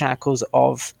off the shackles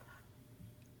of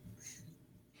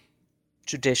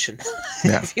tradition,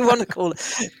 if you want to call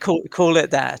it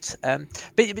that.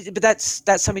 But that's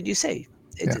something you see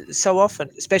so often,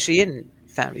 especially in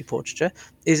family portraiture,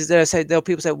 is there'll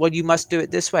people say, well, you must do it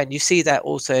this way, and you see that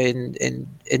also in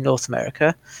North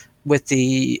America with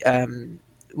the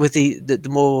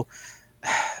more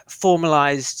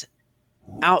formalized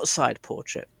outside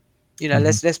portrait.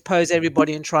 Let's pose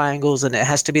everybody in triangles, and it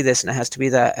has to be this and it has to be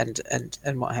that,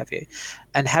 and what have you,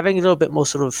 and having a little bit more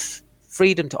sort of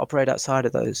freedom to operate outside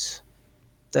of those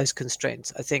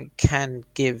constraints, I think, can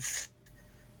give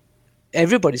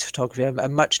everybody's photography a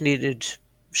much needed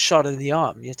shot in the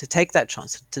arm. You have to take that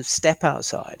chance to step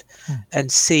outside and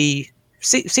see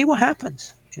what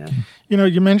happens.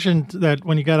 You mentioned that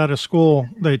when you got out of school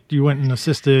that you went and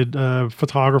assisted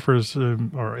photographers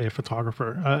or a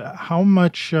photographer. How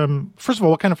much, first of all,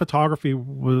 what kind of photography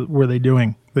were they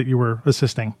doing that you were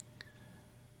assisting?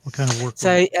 What kind of work?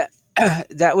 So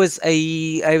I was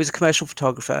a commercial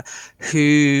photographer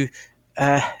who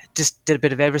just did a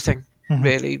bit of everything,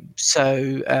 really.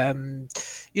 So,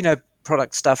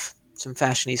 product stuff, some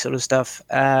fashiony sort of stuff,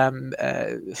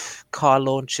 car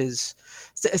launches,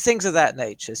 things of that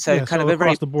nature. So kind of a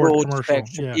very broad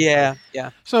spectrum. Yeah.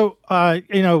 So,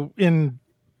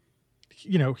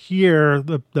 here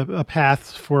the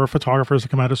path for photographers to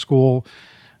come out of school,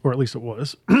 or at least it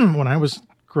was when I was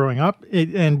growing up,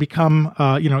 and become,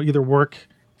 either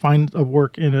find a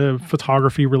work in a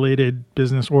photography related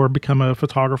business or become a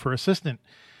photographer assistant.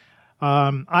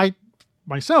 I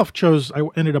myself I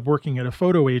ended up working at a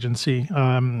photo agency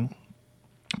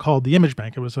called the Image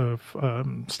Bank. It was a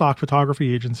stock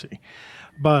photography agency,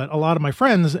 but a lot of my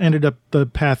friends ended up the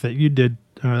path that you did,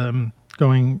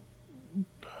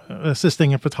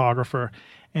 assisting a photographer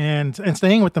and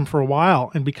staying with them for a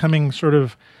while and becoming sort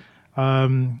of,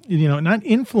 not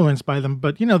influenced by them,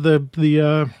 but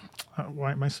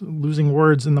why am I losing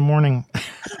words in the morning?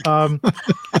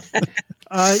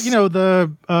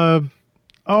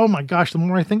 Oh my gosh, the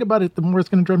more I think about it, the more it's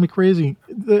going to drive me crazy.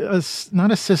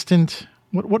 Not assistant.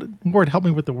 What word? Help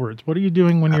me with the words. What are you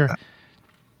doing when you're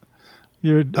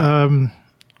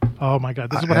oh my God,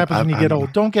 this is what happens when you get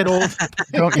old. Don't get old.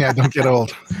 Don't get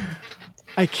old.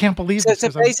 I can't believe this. So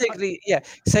basically,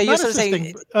 So you're sort of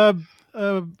saying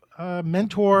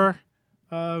mentor.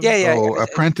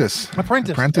 Apprentice.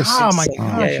 Apprentice. Oh my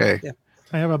God. Okay. Yeah.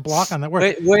 I have a block on that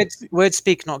word. Word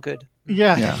speak not good.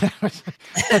 Yeah. But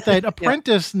that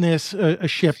apprenticeness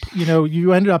ship,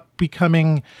 you ended up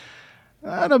becoming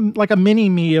like a mini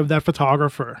me of that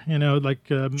photographer,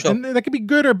 Sure. and that could be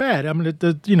good or bad. I mean,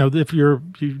 if you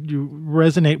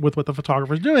resonate with what the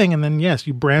photographer is doing, and then yes,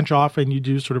 you branch off and you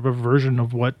do sort of a version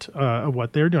of what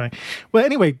they're doing. Well,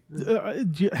 anyway,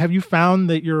 have you found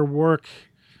that your work,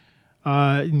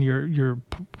 in your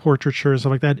portraiture and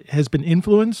stuff like that, has been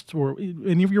influenced, or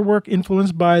any of your work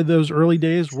influenced by those early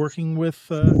days working with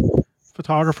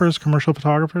photographers, commercial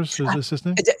photographers as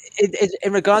assistant?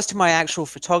 In regards to my actual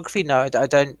photography, no, I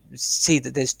don't see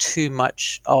that there's too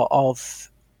much of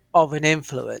an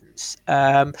influence.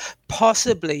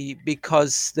 Possibly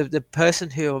because the person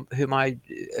whom I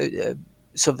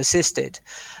sort of assisted,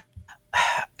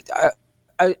 I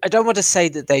don't want to say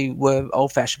that they were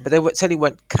old-fashioned, but they certainly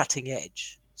weren't cutting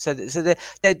edge. So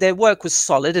their work was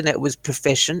solid and it was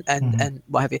proficient and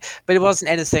what have you, but it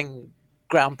wasn't anything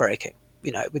groundbreaking.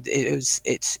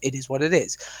 It is what it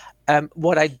is.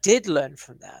 What I did learn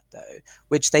from that, though,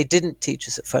 which they didn't teach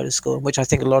us at photo school, and which I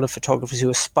think a lot of photographers who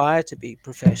aspire to be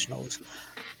professionals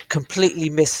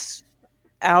completely miss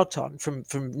out on from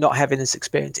not having this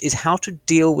experience, is how to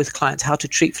deal with clients, how to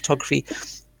treat photography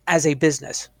as a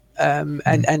business, and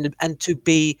to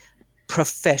be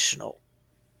professional.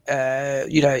 In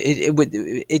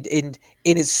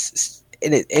its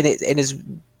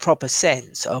proper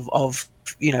sense of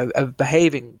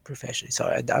behaving professionally.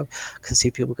 Sorry, I can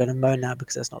see people going to moan now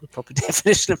because that's not the proper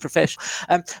definition of professional.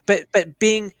 But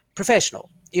being professional,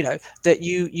 that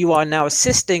you are now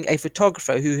assisting a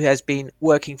photographer who has been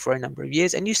working for a number of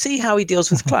years, and you see how he deals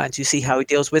with clients. You see how he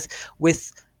deals with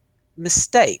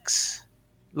mistakes,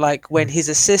 like when his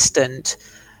assistant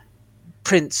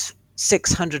prints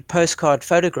 600 postcard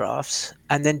photographs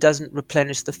and then doesn't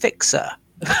replenish the fixer.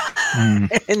 And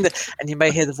you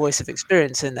may hear the voice of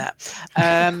experience in that.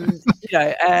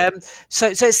 So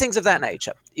it's things of that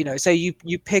nature. So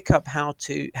you pick up how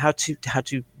to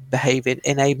behave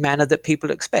in a manner that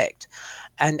people expect,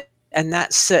 and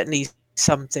that's certainly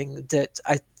something that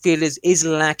I feel is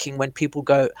lacking when people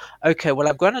go, okay, well,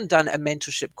 I've gone and done a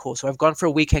mentorship course, or I've gone for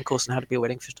a weekend course on how to be a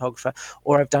wedding photographer,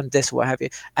 or I've done this or what have you,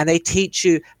 and they teach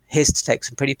you, here's to take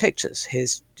some pretty pictures,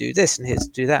 here's to do this and here's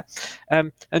to do that,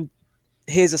 and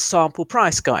here's a sample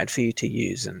price guide for you to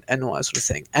use, and all that sort of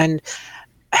thing, and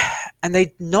they're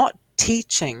not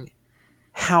teaching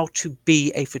how to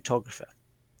be a photographer.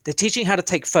 They're teaching how to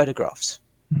take photographs.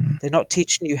 They're not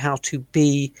teaching you how to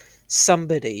be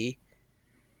somebody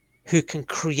who can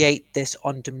create this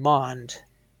on demand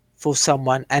for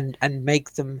someone and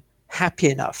make them happy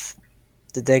enough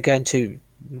that they're going to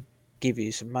give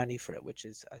you some money for it, which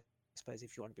is, I suppose,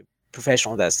 if you want to be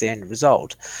professional, that's the end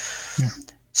result. Yeah.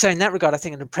 So in that regard, I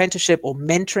think an apprenticeship or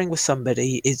mentoring with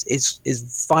somebody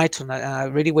is vital. And I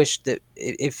really wish that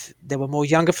if there were more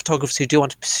younger photographers who do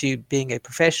want to pursue being a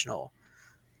professional,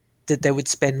 that they would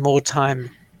spend more time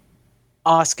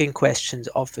asking questions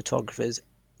of photographers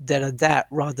that are that,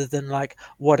 rather than like,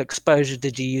 what exposure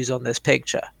did you use on this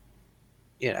picture?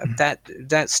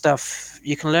 That stuff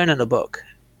you can learn in a book,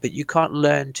 but you can't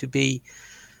learn to be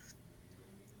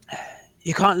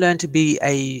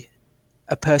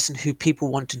a person who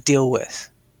people want to deal with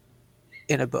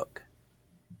in a book.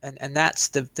 And that's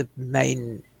the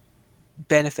main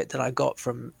benefit that I got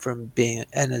from being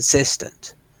an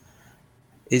assistant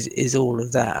is all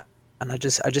of that. And I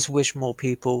just wish more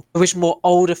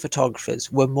older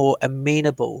photographers were more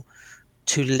amenable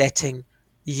to letting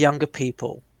younger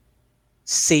people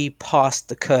see past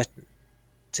the curtain.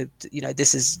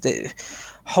 This is the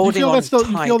holding on tight.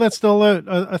 You feel that's still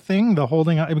a thing, the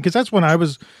holding on? Because that's when I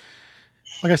was,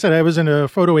 like I said, I was in a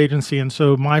photo agency, and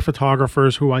so my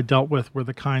photographers who I dealt with were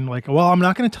the kind like, well, I'm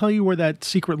not going to tell you where that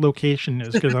secret location is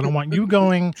because I don't want you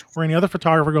going or any other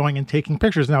photographer going and taking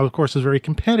pictures. Now, of course, it's very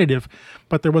competitive,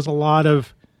 but there was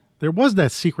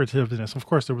that secretiveness. Of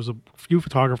course, there was a few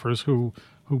photographers who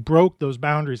broke those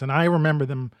boundaries, and I remember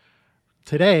them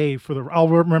today I'll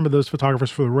remember those photographers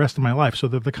for the rest of my life. So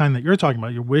they're the kind that you're talking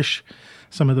about. You wish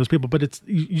some of those people, but it's,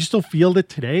 you still feel it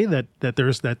today that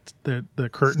there's the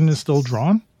curtain is still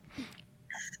drawn.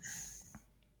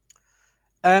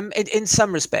 In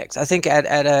some respects, I think at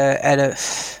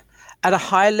a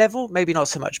high level, maybe not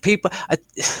so much. People, I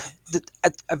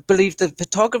believe the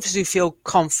photographers who feel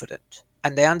confident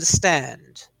and they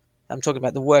understand. I'm talking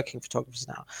about the working photographers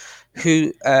now,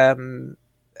 who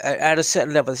at a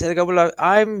certain level, they go, well,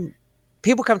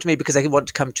 people come to me because they want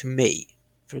to come to me,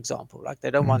 for example. Like they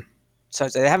don't want, so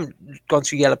they haven't gone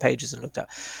through Yellow Pages and looked up.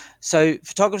 So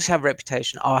photographers who have a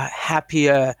reputation are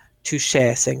happier to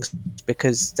share things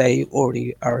because they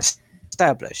already are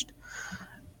established.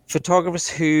 photographers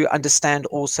who understand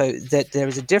also that there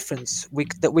is a difference,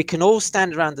 that we can all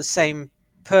stand around the same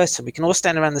person, we can all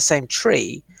stand around the same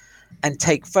tree and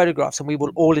take photographs, and we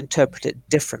will all interpret it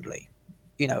differently.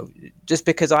 Just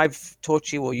because I've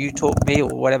taught you or you taught me or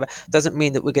whatever doesn't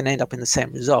mean that we're going to end up in the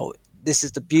same result. This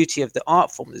is the beauty of the art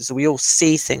form, is that we all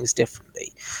see things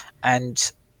differently,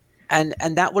 and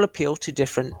that will appeal to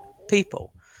different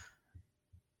people.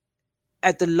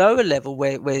 At the lower level,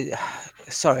 where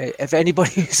sorry, if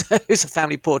anybody who's a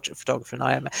family portrait photographer, and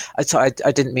I am, sorry,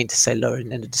 I didn't mean to say lower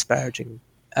in a disparaging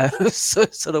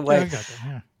sort of way. I got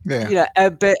that, yeah.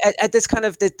 But at this kind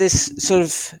of this sort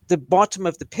of the bottom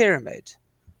of the pyramid,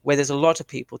 where there's a lot of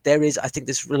people, there is, I think,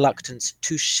 this reluctance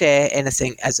to share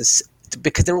anything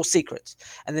because they're all secrets.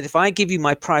 And that if I give you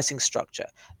my pricing structure,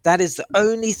 that is the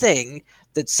only thing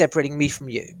that's separating me from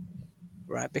you,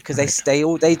 right? Because they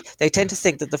tend to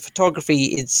think that the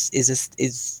photography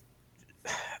is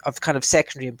of kind of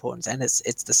secondary importance, and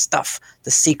it's the stuff,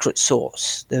 the secret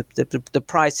sauce, the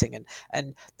pricing,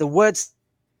 and the words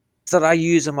that I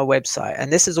use on my website.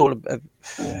 And this is all a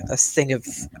thing of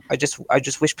I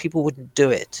just wish people wouldn't do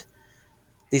it.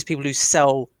 These people who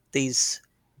sell these,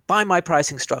 buy my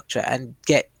pricing structure and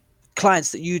get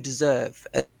clients that you deserve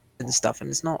and stuff, and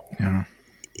it's not. Yeah.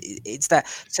 It's that.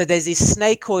 So there's these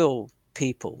snake oil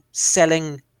people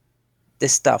selling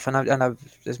this stuff, and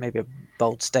there's maybe a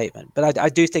bold statement, but I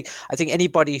think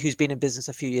anybody who's been in business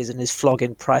a few years and is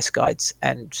flogging price guides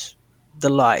and the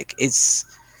like is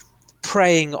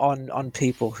preying on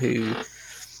people who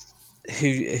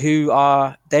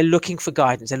are, they're looking for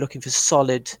guidance, they're looking for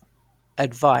solid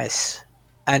advice,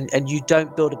 and you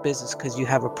don't build a business because you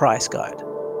have a price guide.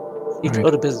 You Right.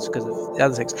 build a business because of the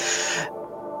other things.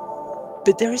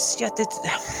 But there is, I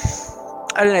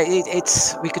don't know.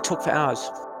 It's we could talk for hours.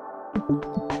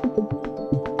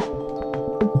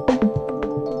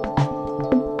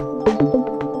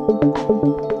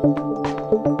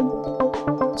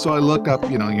 So I look up,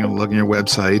 look at your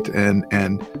website and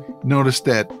notice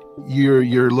that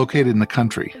you're located in the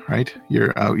country, right?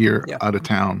 You're out of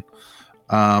town.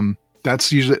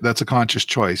 That's a conscious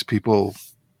choice. People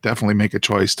definitely make a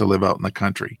choice to live out in the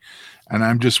country. And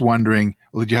I'm just wondering,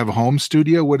 did you have a home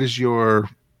studio? What's your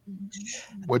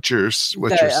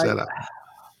setup?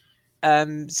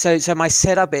 So my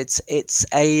setup, it's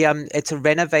a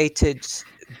renovated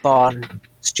barn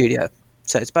studio.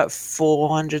 So it's about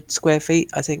 400 square feet,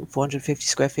 I think 450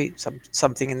 square feet,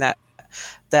 something in that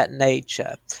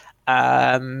nature.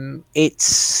 I've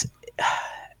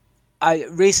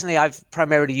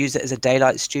primarily used it as a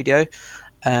daylight studio.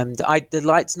 The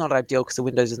light's not ideal because the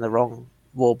window's in the wrong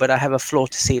wall, but I have a floor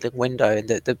to ceiling window, and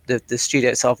the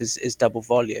studio itself is double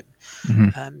volume.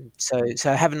 Mm-hmm. So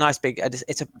I have a nice big,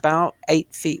 it's about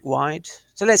 8 feet wide.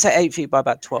 So let's say 8 feet by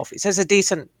about 12 feet. So it's a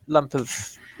decent lump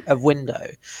of window,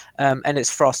 and it's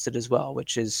frosted as well,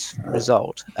 which is a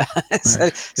result.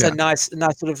 Nice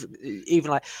sort of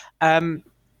even like,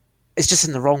 it's just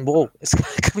in the wrong wall.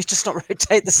 Can we just not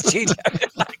rotate the studio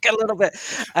like a little bit?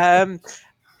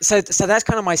 So that's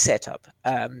kind of my setup.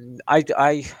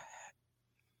 I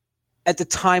at the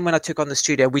time when I took on the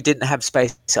studio, we didn't have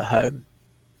space at home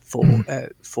for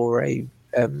a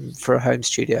home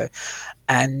studio,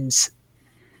 and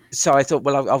so I thought,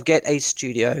 well, I'll get a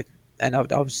studio and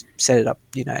I'll set it up,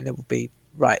 and it will be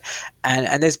right.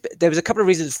 And there was a couple of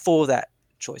reasons for that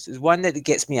choice. There's one that it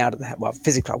gets me out of the house. Well,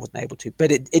 physically I wasn't able to,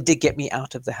 but it did get me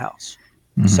out of the house.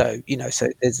 Mm-hmm. So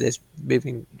there's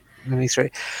moving through.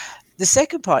 The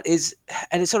second part is,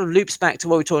 and it sort of loops back to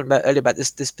what we were talking about earlier about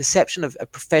this perception of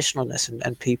professionalness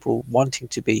and people wanting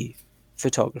to be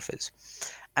photographers.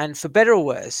 And for better or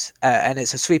worse, and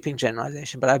it's a sweeping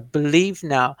generalization, but I believe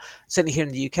now, certainly here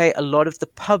in the UK, a lot of the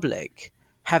public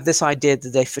have this idea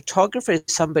that a photographer is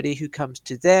somebody who comes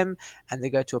to them and they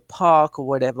go to a park or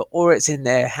whatever, or it's in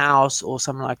their house or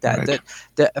something like that, right.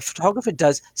 that a photographer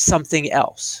does something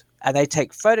else and they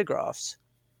take photographs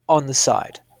on the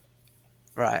side.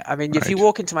 Right. I mean, if you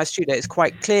walk into my studio, it's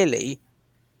quite clearly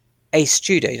a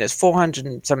studio. It's 400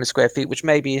 and something square feet, which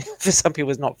maybe for some people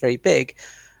is not very big.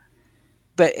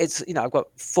 But it's, I've got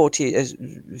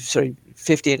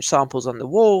 50-inch samples on the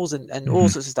walls and mm-hmm. all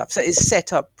sorts of stuff. So it's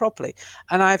set up properly.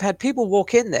 And I've had people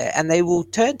walk in there and they will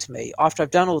turn to me after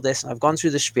I've done all this and I've gone through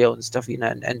the spiel and stuff,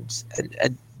 and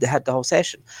they had the whole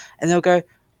session. And they'll go,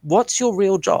 "What's your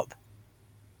real job?"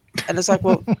 And it's like,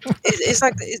 well, it's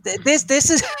like this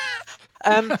is...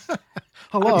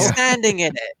 Hello. I'm standing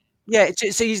in it. Yeah.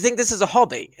 So you think this is a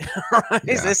hobby, right?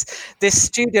 Yeah. This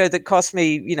studio that cost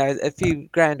me, a few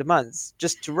grand a month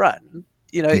just to run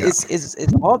it's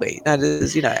a hobby. And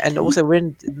is, and also we're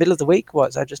in the middle of the week.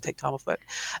 I just take time off work,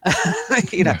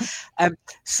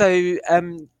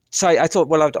 So I thought,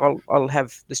 well, I'll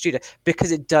have the studio,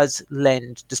 because it does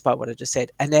lend, despite what I just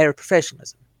said, an air of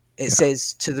professionalism. It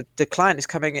says to the client is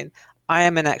coming in, I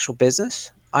am an actual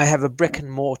business. I have a brick and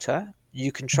mortar.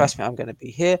 You can trust me. I'm going to be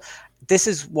here. This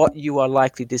is what you are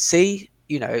likely to see,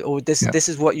 or this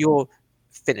is what your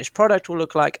finished product will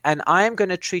look like. And I am going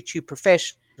to treat you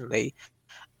professionally.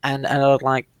 And I'd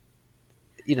like,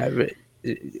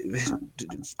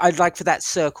 I'd like for that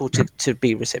circle to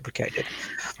be reciprocated.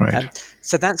 Right.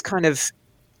 So that's kind of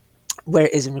where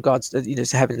it is in regards to,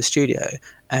 to having the studio.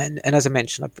 And as I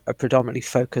mentioned, I predominantly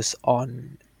focus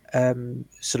on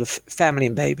sort of family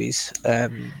and babies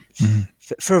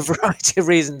for a variety of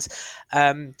reasons.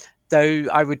 Though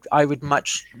I would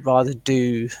much rather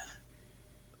do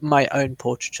my own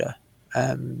portraiture.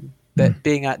 But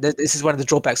being out, this is one of the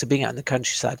drawbacks of being out in the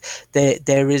countryside.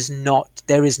 There is no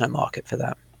market for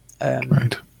that.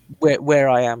 Right. Where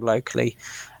I am locally,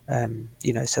 so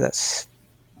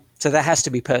that has to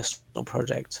be personal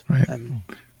project. Right.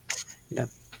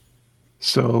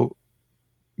 So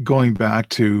going back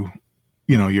to,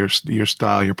 your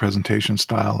style, your presentation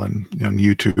style, and on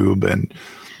YouTube and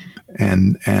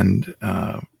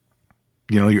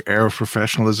your air of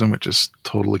professionalism, which is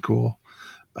totally cool.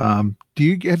 Have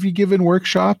you given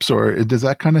workshops, or does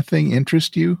that kind of thing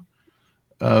interest you?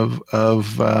 Of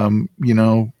once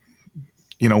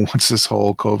this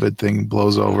whole COVID thing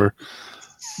blows over,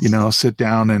 sit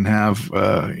down and have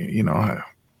in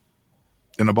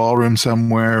a ballroom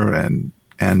somewhere and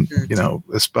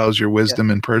espouse your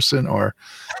wisdom in person, or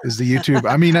is the YouTube?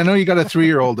 I mean, I know you got a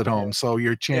 3-year-old at home, so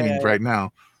you're chained right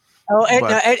now. Oh,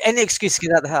 any excuse to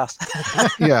get out of the house.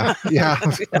 Yeah.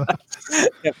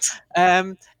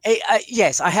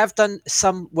 Yes, I have done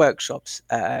some workshops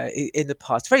in the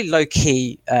past, very low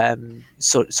key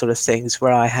sort of things,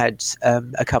 where I had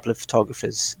a couple of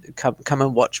photographers come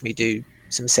and watch me do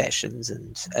some sessions,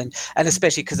 and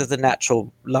especially because of the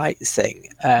natural light thing,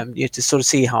 to sort of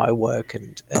see how I work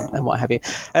and what have you.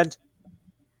 And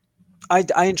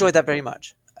I enjoyed that very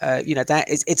much. That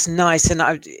it's nice, and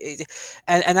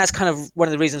that's kind of one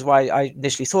of the reasons why I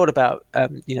initially thought about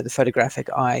the photographic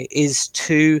eye, is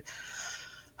to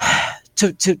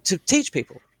teach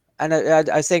people. And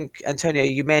I think, Antonio,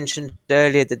 you mentioned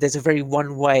earlier that there's a very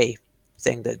one-way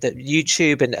thing, that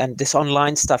YouTube and this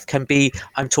online stuff can be,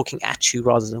 I'm talking at you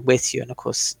rather than with you. And of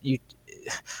course,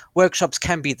 workshops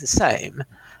can be the same,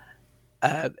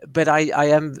 but I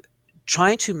am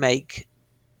trying to make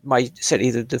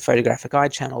certainly the photographic eye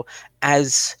channel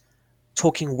as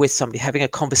talking with somebody, having a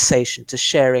conversation, to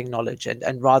sharing knowledge,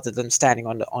 and rather than standing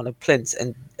on a plinth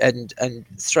and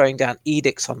throwing down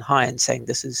edicts on high and saying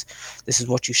this is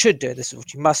what you should do, this is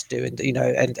what you must do, and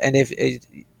if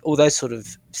all those sort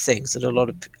of things that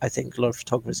I think a lot of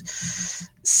photographers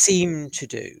seem to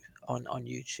do on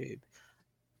YouTube.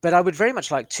 But I would very much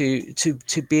like to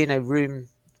be in a room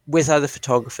with other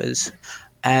photographers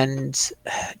and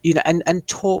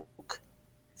talk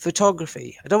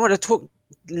photography. I don't want to talk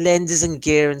lenses and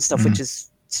gear and stuff, which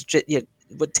is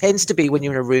what tends to be when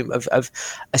you're in a room of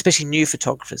especially new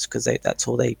photographers, because that's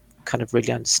all they kind of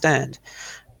really understand.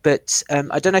 But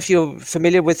I don't know if you're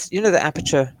familiar with the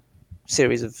Aperture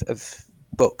series of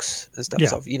books and stuff.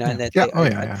 So,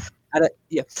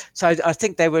 So I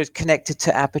think they were connected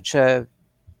to Aperture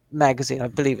magazine. I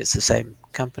believe it's the same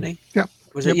company. Yeah.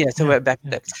 Was it? Yeah. So we're back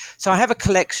there. So I have a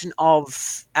collection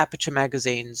of Aperture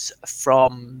magazines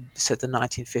from the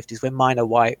 1950s, when Minor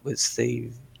White was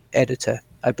the editor,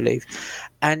 I believe.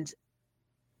 And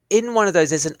in one of those,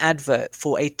 there's an advert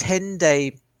for a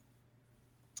 10-day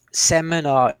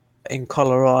seminar in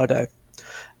Colorado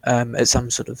at some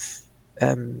sort of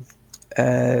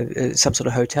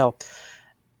hotel.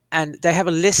 And they have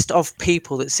a list of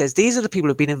people that says, these are the people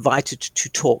who've been invited to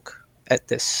talk at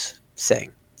this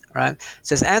thing. Right? It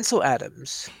says Ansel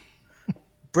Adams,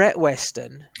 Brett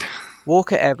Weston,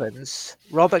 Walker Evans,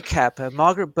 Robert Capa,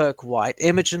 Margaret Burke White,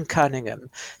 Imogen Cunningham.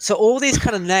 So all these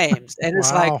kind of names, and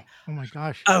it's like, oh my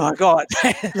gosh, oh my god,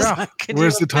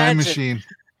 where's the time machine?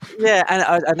 Yeah, and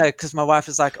I know, because my wife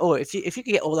was like, oh, if you could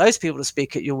get all those people to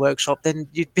speak at your workshop, then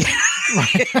you'd be.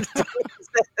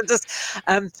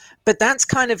 But that's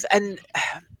kind of and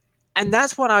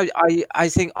that's what I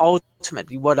think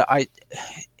ultimately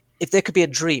if there could be a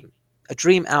dream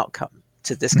outcome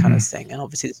to this kind of thing, and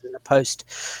obviously it's in a post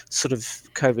sort of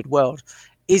COVID world,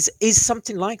 is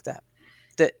something like that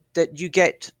you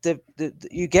get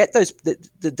you get those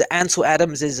the Ansel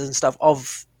Adamses and stuff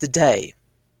of the day,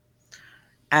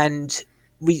 and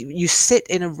you sit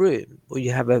in a room, or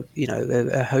you have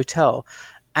a hotel,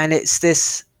 and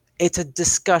it's a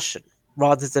discussion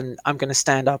rather than I'm going to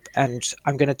stand up and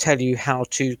I'm going to tell you how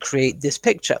to create this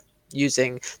picture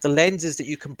using the lenses that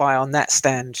you can buy on that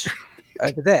stand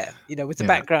over there, with the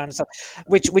background and stuff,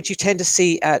 which you tend to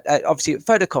see at obviously at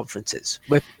photo conferences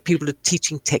where people are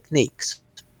teaching techniques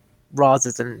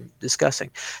rather than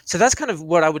discussing. So that's kind of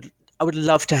what I would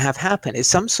love to have happen, is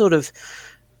some sort of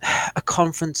a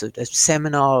conference, a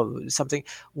seminar, or something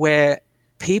where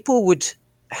people would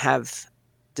have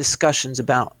discussions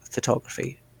about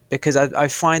photography, because I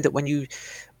find that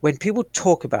when people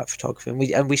talk about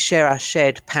photography and we share our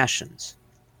shared passions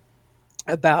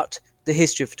about the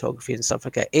history of photography and stuff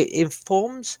like that, it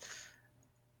informs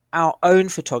our own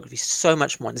photography so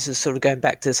much more. This is sort of going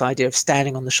back to this idea of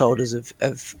standing on the shoulders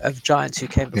of giants who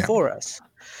came before us.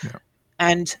 Yeah.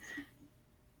 And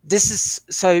this is,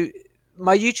 so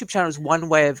my YouTube channel is one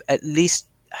way of at least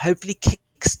hopefully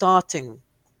kickstarting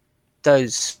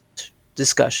those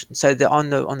discussions. So on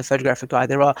the Photographic Eye,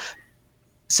 there are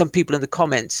some people in the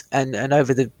comments and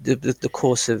over the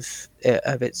course of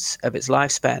its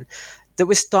lifespan that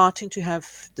we're starting to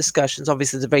have discussions.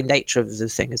 Obviously, the very nature of the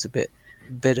thing is a bit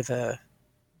of a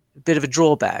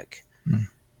drawback,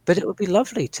 but it would be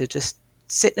lovely to just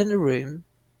sit in a room,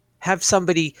 have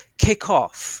somebody kick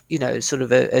off, sort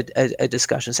of a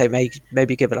discussion, say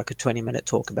maybe give it like a 20-minute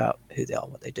talk about who they are,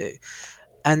 what they do,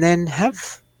 and then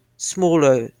have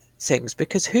smaller things,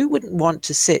 because who wouldn't want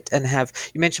to sit and have,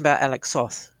 you mentioned about Alex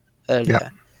Soth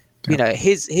earlier. Yeah.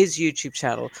 His YouTube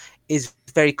channel is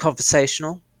very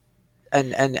conversational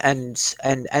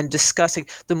and discussing.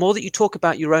 The more that you talk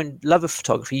about your own love of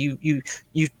photography,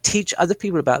 you teach other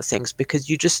people about things, because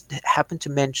you just happen to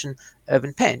mention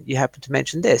Irvin Penn, you happen to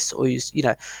mention this, or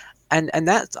and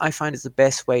that I find is the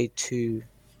best way to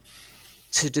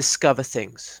discover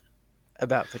things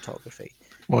about photography.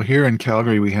 Well, here in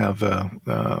Calgary, we have the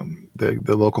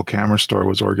local camera store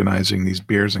was organizing these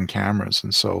beers and cameras,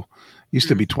 and so it used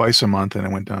to be twice a month, and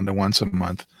it went down to once a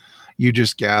month. You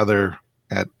just gather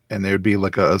and there would be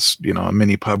like a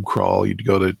mini pub crawl. You'd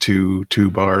go to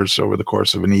two bars over the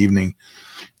course of an evening,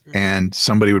 and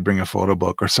somebody would bring a photo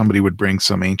book, or somebody would bring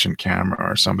some ancient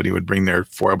camera, or somebody would bring their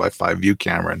 4x5 view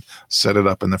camera and set it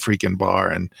up in the freaking bar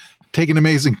and take an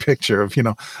amazing picture of,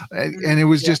 and it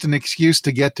was just an excuse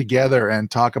to get together and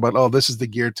talk about, oh, this is the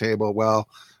gear table. Well,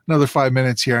 another 5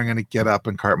 minutes here, I'm going to get up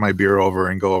and cart my beer over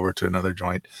and go over to another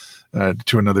joint,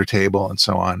 to another table, and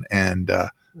so on. And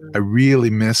I really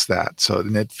miss that. So,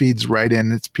 and it feeds right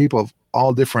in. It's people of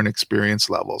all different experience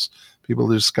levels. People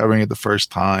discovering it the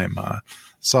first time.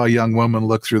 Saw a young woman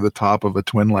look through the top of a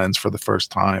twin lens for the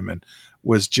first time and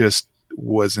was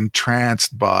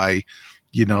entranced by,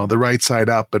 the right side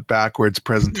up but backwards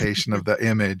presentation of the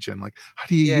image, and like, how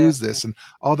do you use this, and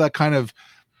all that kind of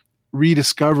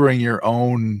rediscovering your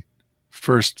own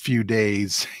first few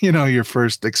days, your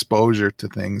first exposure to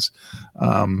things,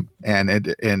 and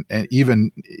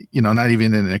even, not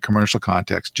even in a commercial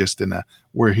context, just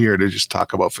we're here to just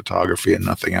talk about photography and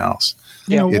nothing else.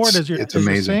 Ward, as you're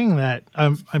saying that,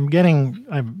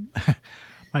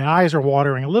 my eyes are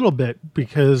watering a little bit,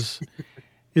 because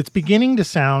it's beginning to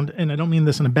sound, and I don't mean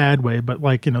this in a bad way, but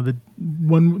like,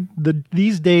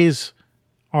 these days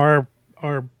are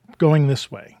going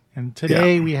this way. And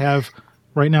today we have,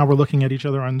 right now we're looking at each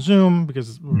other on Zoom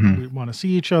because we want to see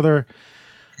each other.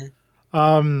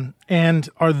 And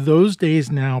are those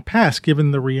days now past,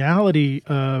 given the reality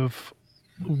of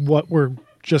what we're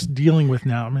just dealing with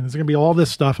now? I mean, there's going to be all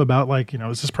this stuff about like,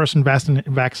 is this person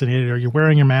vaccinated? Are you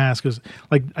wearing your mask?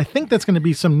 I think that's going to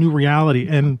be some new reality.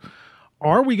 And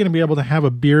are we going to be able to have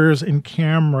a beers and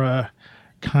camera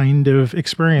kind of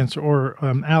experience? Or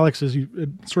Alex, as you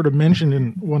sort of mentioned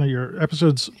in one of your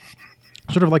episodes,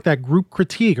 sort of like that group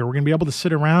critique, or we're going to be able to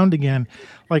sit around again,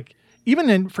 like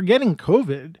even in forgetting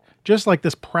COVID, just like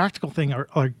this practical thing,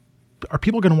 are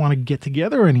people going to want to get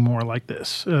together anymore like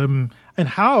this? And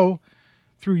how,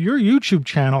 through your YouTube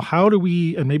channel, how do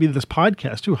we, and maybe this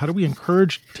podcast too, how do we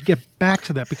encourage to get back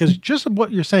to that? Because just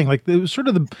what you're saying, like it was sort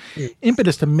of the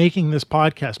impetus to making this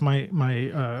podcast. My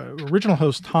original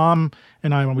host, Tom,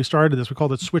 and I, when we started this, we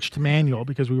called it Switch to Manual,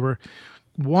 because we were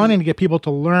wanting to get people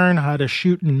to learn how to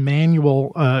shoot in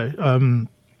manual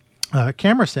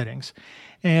camera settings.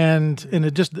 And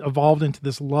it just evolved into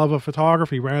this love of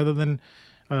photography rather than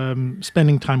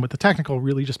spending time with the technical,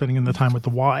 really just spending the time with the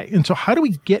why. And so how do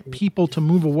we get people to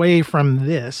move away from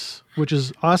this, which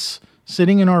is us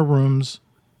sitting in our rooms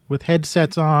with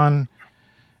headsets on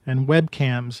and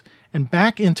webcams, and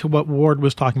back into what Ward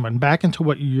was talking about, and back into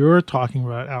what you're talking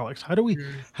about, Alex? How do we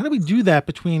do that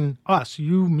between us,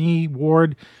 you, me,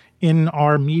 Ward, in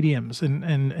our mediums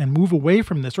and move away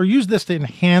from this, or use this to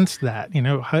enhance that?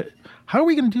 How are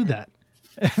we going to do that?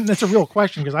 And that's a real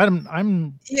question, because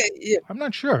I'm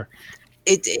not sure.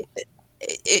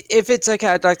 If it's okay,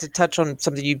 I'd like to touch on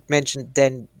something you mentioned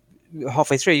then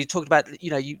halfway through. You talked about,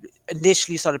 you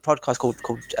initially started a podcast called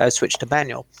Switch to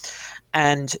Manual,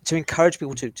 and to encourage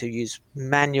people to use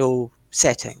manual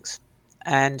settings.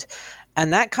 And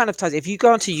that kind of ties, if you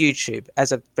go onto YouTube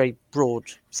as a very broad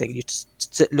thing, you just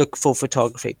look for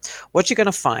photography, what you're going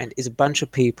to find is a bunch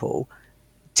of people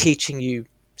teaching you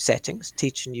settings,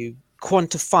 teaching you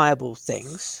quantifiable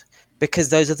things, because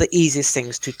those are the easiest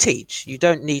things to teach. You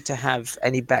don't need to have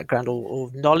any background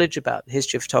or knowledge about the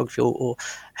history of photography or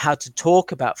how to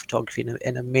talk about photography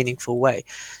in a meaningful way.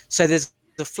 So there's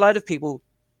a flood of people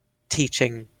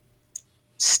teaching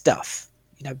stuff,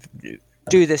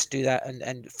 do this, do that,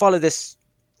 and follow this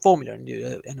formula, and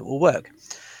it will work.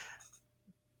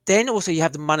 Then also you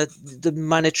have the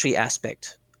monetary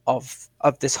aspect of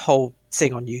this whole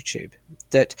thing on YouTube,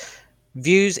 that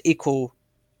views equal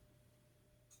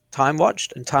time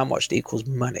watched, and time watched equals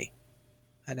money,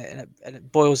 and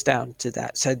it boils down to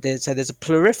that. So there's a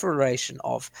proliferation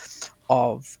of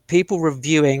people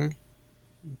reviewing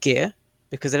gear,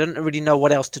 because they don't really know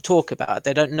what else to talk about.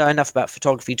 They don't know enough about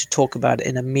photography to talk about it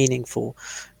in a meaningful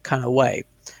kind of way.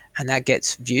 And that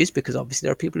gets views, because obviously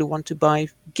there are people who want to buy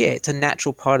gear. It's a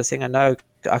natural part of the thing. I know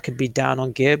I can be down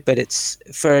on gear, but it's,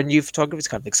 for a new photographer, it's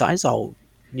kind of exciting. It's a whole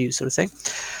new sort of thing.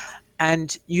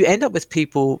 And you end up with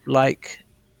people like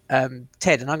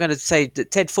Ted, and I'm going to say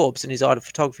that Ted Forbes and his Art of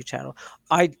Photography channel.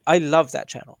 I love that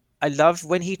channel. I love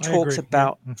when he talks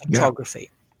about photography.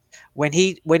 When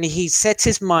he sets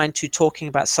his mind to talking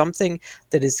about something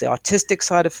that is the artistic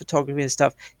side of photography and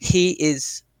stuff,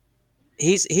 he's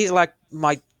like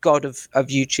my god of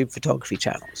YouTube photography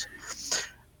channels.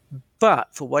 But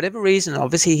for whatever reason,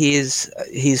 obviously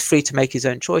he's free to make his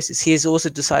own choices. He has also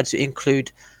decided to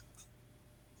include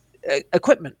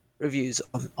equipment reviews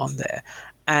on there,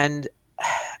 and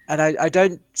I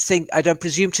don't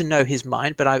presume to know his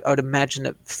mind, but I would imagine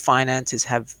that finances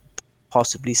have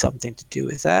possibly something to do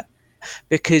with that,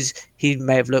 because he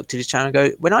may have looked at his channel and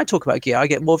go, when I talk about gear, I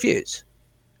get more views,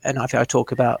 and if I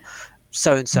talk about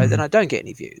so and so, then I don't get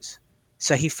any views.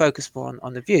 So he focused more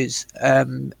on the views,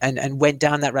 and went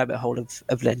down that rabbit hole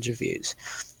of lens reviews.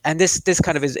 And this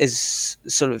kind of is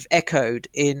sort of echoed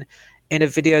in a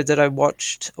video that I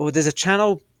watched, or there's a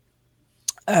channel,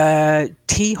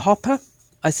 T Hopper,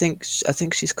 I think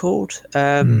she's called.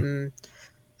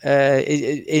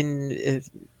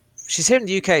 She's here in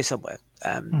the UK somewhere.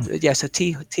 So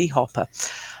T Hopper,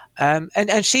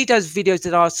 and she does videos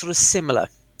that are sort of similar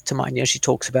to mine. She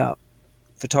talks about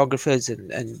photographers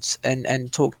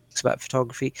and talks about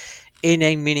photography in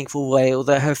a meaningful way,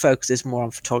 although her focus is more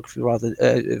on photography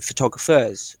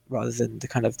photographers rather than the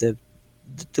kind of the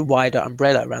wider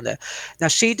umbrella around there. Now,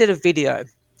 she did a video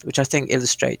which I think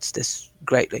illustrates this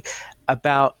greatly,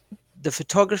 about the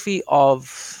photography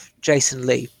of Jason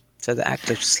Lee, so the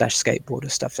actor / skateboarder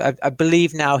stuff. I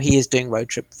believe now he is doing road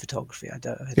trip photography. I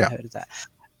hadn't heard of that.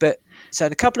 But so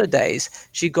in a couple of days,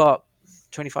 she got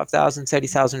 25,000,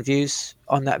 30,000 views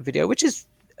on that video, which is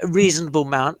a reasonable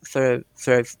amount for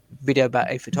a video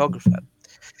about a photographer.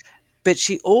 But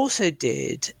she also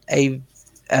did a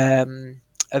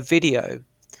video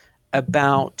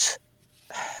about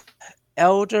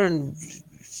Elder and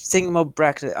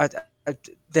Thingamabrack.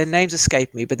 Their names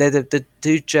escape me, but they're the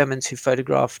two Germans who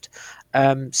photographed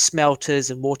smelters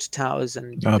and water towers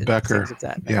and Becker. Things of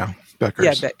that. Yeah,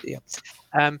 Beckers.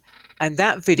 And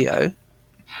that video,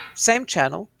 same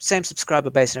channel, same subscriber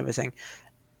base and everything,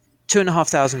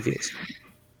 2,500 views,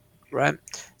 right?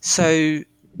 So,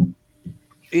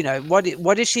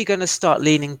 what is she going to start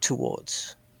leaning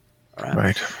towards?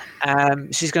 Right.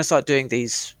 She's going to start doing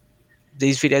these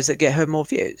videos that get her more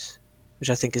views, which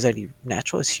I think is only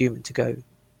natural. It's human to go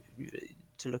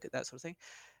to look at that sort of thing.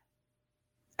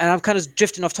 And I'm kind of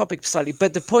drifting off topic slightly,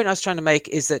 but the point I was trying to make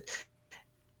is that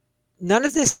none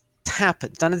of this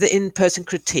happened, none of the in-person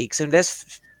critiques, and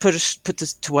let's put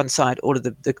this to one side, all of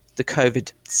the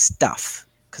COVID stuff,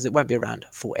 because it won't be around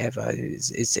forever.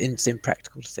 It's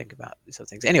impractical to think about these sort of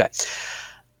things. Anyway,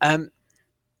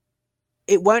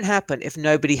 it won't happen if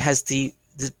nobody has the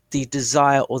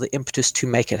desire or the impetus to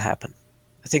make it happen.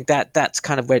 I think that's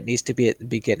kind of where it needs to be at the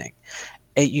beginning.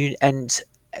 And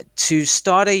to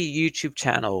start a YouTube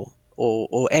channel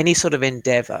or any sort of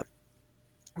endeavor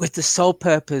with the sole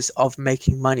purpose of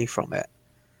making money from it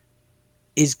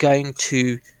is going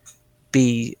to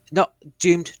be not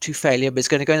doomed to failure, but it's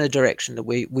going to go in the direction that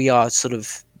we are sort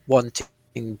of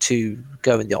wanting to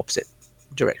go in the opposite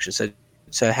direction. So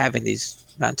So having these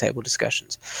roundtable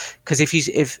discussions, because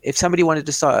if somebody wanted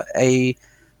to start a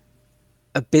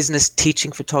business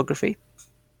teaching photography,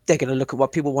 they're going to look at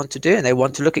what people want to do, and they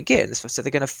want to look at gear, so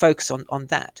they're going to focus on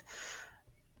that.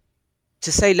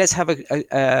 To say let's have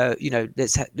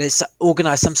let's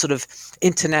organize some sort of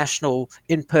international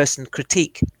in-person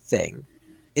critique thing,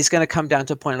 is going to come down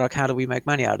to a point like, how do we make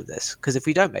money out of this? Because if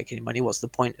we don't make any money, what's the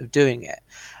point of doing it?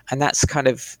 And that's kind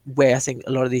of where I think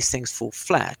a lot of these things fall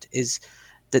flat, is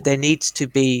that there needs to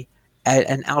be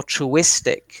an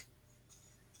altruistic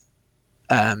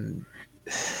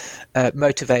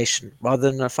motivation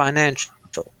rather than a financial.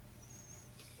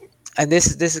 And this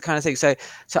is the kind of thing. So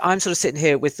I'm sort of sitting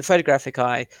here with the Photographic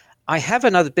Eye. I have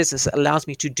another business that allows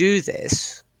me to do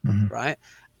this, right?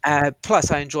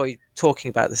 Plus, I enjoy talking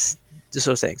about this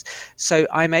sort of things. So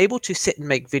I'm able to sit and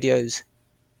make videos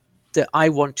that I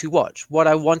want to watch, what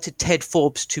I wanted Ted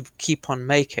Forbes to keep on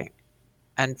making.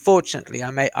 And fortunately,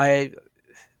 I'm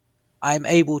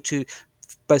able to,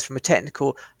 both from a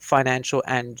technical, financial,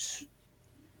 and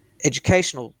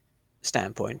educational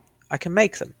standpoint, I can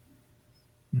make them.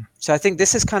 So I think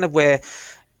this is kind of where,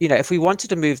 if we wanted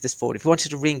to move this forward, if we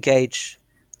wanted to re-engage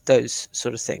those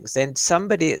sort of things, then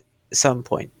somebody at some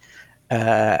point,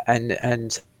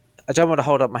 and I don't want to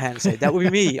hold up my hand and say that will be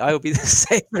me, I will be the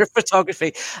savior of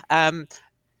photography.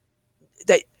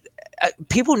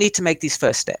 People need to make these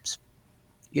first steps,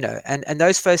 and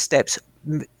those first steps,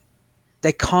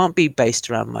 they can't be based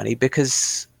around money,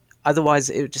 because otherwise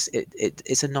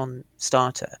it's a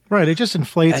non-starter. Right. It just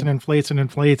inflates and inflates and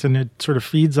inflates, and it sort of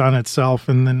feeds on itself.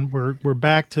 And then we're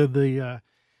back to the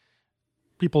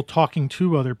people talking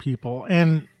to other people.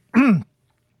 And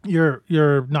you're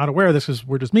not aware of this because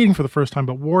we're just meeting for the first time,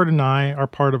 but Ward and I are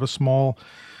part of a small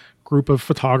group of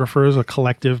photographers, a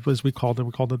collective, as we called it.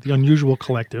 We called it the Unusual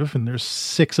Collective. And there's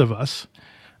 6 of us,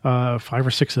 5 or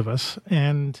 6 of us.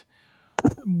 And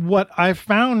what I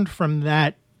found from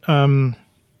that,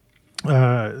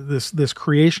 this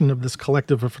creation of this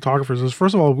collective of photographers is,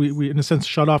 first of all, we in a sense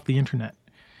shut off the internet.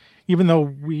 Even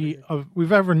though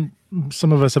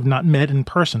some of us have not met in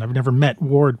person. I've never met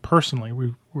Ward personally.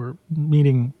 We were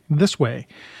meeting this way.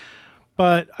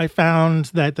 But I found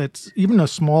that that's even a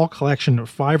small collection of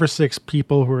 5 or 6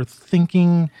 people who are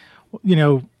thinking,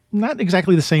 not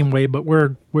exactly the same way, but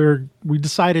we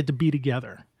decided to be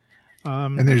together.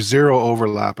 And there's zero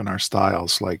overlap in our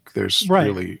styles. Like there's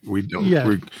really,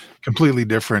 we're completely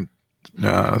different,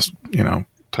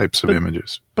 types of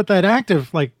images. But that act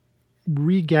of like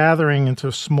regathering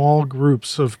into small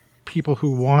groups of people who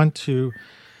want to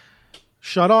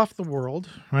shut off the world,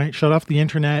 right? Shut off the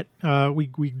internet.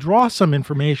 We draw some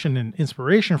information and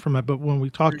inspiration from it, but when we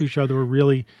talk to each other, we're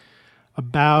really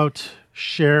about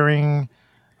sharing,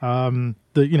 opening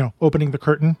the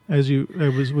curtain, as you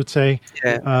would say,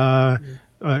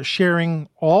 sharing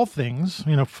all things,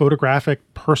 photographic,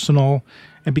 personal,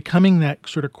 and becoming that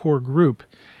sort of core group.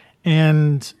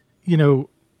 And,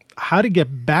 how to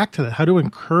get back to that, how to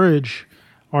encourage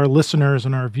our listeners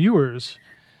and our viewers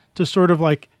to sort of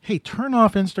like, hey, turn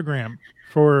off Instagram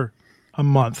for a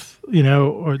month,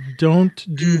 or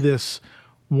don't do this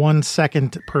 1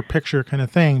 second per picture kind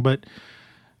of thing, but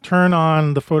turn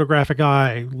on the Photographic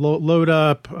Eye, load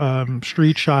up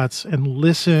street shots, and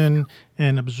listen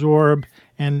and absorb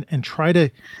and try to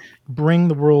bring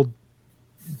the world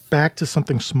back to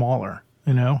something smaller,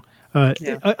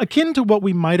 akin to what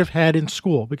we might have had in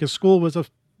school, because school was a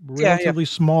relatively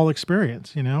small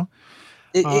experience,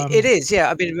 It is, yeah.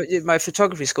 I mean, in my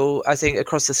photography school, I think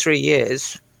across the 3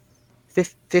 years,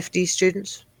 50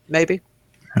 students, maybe.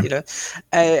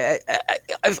 I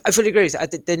fully agree with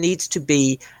that. There needs to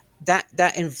be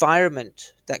that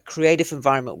environment, that creative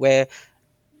environment, where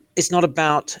it's not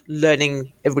about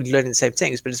everybody learning the same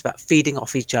things, but it's about feeding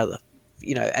off each other,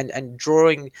 and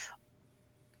drawing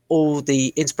all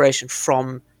the inspiration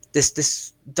from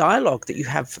this dialogue that you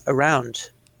have around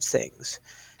things.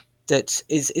 That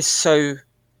is so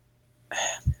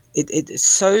it's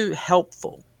so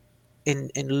helpful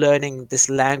in learning this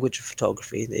language of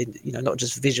photography, not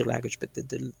just visual language, but the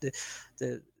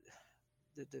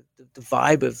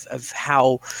vibe of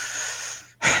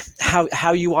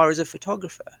how you are as a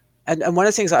photographer. And one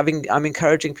of the things I'm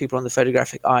encouraging people on the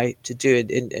Photographic Eye to do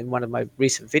in one of my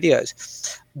recent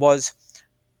videos was,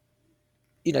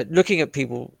 looking at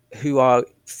people who are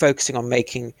focusing on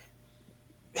making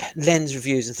lens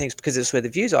reviews and things because it's where the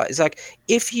views are. It's like,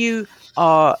 if you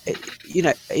are,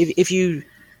 if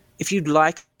you'd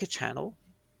like a channel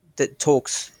that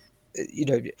talks,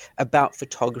 about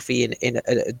photography and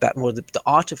about more the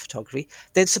art of photography,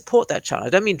 then support that channel. I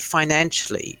don't mean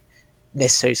financially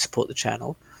necessarily support the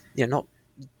channel, not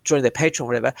join their Patreon or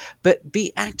whatever, but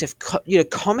be active,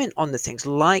 comment on the things,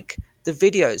 like the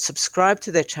videos, subscribe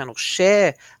to their channel,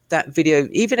 share that video,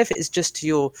 even if it's just to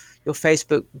your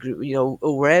Facebook group,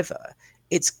 or wherever.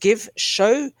 It's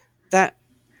show that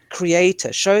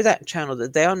creator, show that channel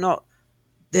that they're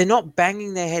not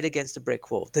banging their head against a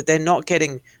brick wall, that they're not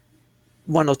getting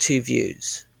 1 or 2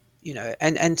 views,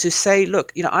 and to say,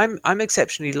 look, I'm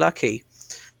exceptionally lucky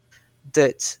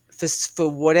that for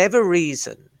whatever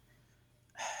reason,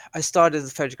 I started the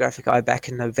Photographic Eye back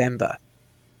in November,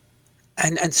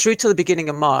 and through to the beginning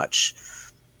of March,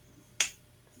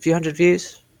 a few hundred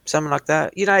views, something like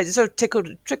that. It sort of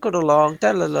trickled along.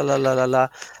 La la la la la la.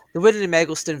 The Whitney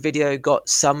Eggleston video got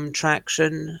some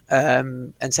traction,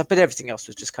 and stuff, but everything else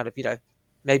was just kind of,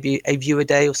 maybe a view a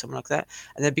day or something like that.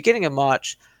 And the beginning of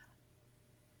March,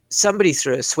 somebody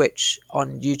threw a switch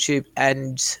on YouTube,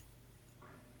 and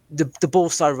the ball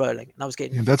started rolling, and I was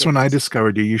getting. Yeah, that's when I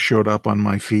discovered you. You showed up on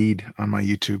my feed, on my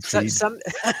YouTube feed. Something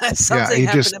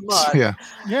happened in March.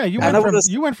 Yeah.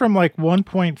 You went from like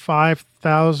 1.5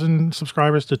 thousand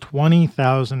subscribers to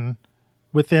 20,000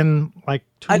 within like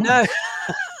 2 months. I know.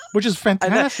 Which is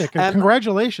fantastic.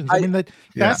 Congratulations.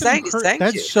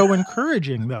 That's so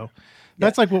encouraging, though.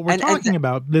 That's like what we're talking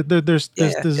about. There's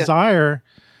this desire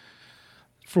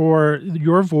for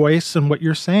your voice and what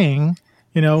you're saying,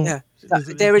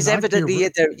 There is evidently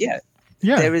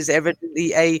there is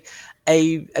evidently a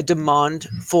demand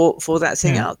for that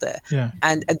thing out there. Yeah.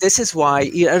 And this is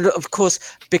why, of course,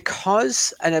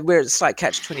 because, and we're at a slight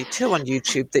catch-22 on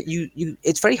YouTube, that you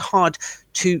it's very hard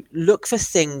to look for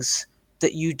things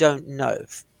that you don't know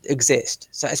exist.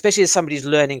 So especially as somebody who's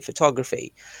learning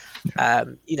photography,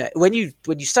 when you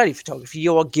study photography,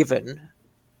 you are given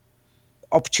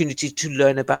opportunity to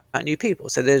learn about new people.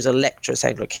 So there's a lecturer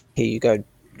saying, look, here you go,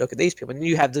 look at these people, and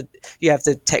you have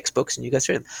the textbooks and you go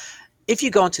through them. If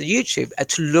you go onto YouTube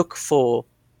to look for,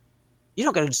 you're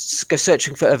not going to go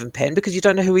searching for Irving Penn because you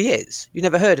don't know who he is. You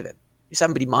never heard of him.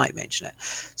 Somebody might mention it.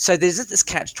 So there's this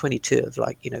catch-22 of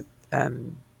like,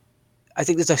 I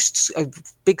think there's a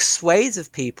big swathe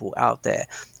of people out there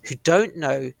who don't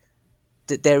know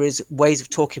that there is ways of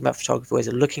talking about photography, ways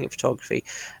of looking at photography,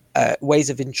 ways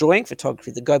of enjoying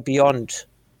photography that go beyond,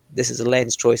 this is a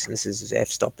lens choice and this is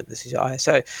f-stop and this is your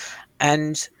ISO.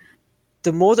 And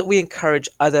the more that we encourage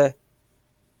other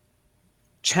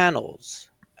channels,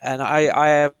 and I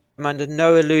am under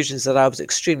no illusions that I was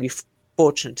extremely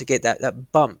fortunate to get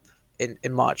that bump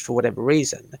in March for whatever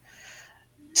reason,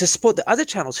 to support the other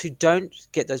channels who don't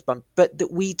get those bumps, but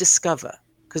that we discover.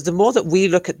 Because the more that we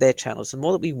look at their channels, the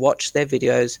more that we watch their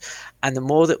videos, and the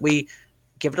more that we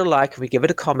give it a like and we give it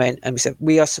a comment, and we say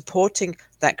we are supporting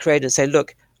that creator and say,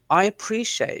 look, I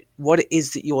appreciate what it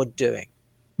is that you're doing,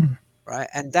 right?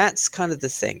 And that's kind of the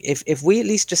thing. If we at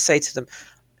least just say to them,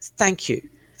 thank you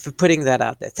for putting that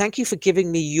out there. Thank you for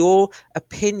giving me your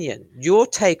opinion, your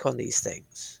take on these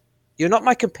things. You're not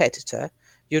my competitor.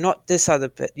 You're not this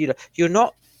other, you're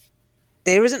not,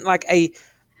 there isn't like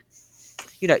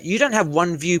you don't have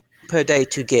 1 view per day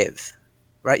to give,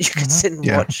 right? You can sit and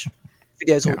watch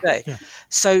videos all day. Yeah.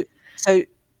 So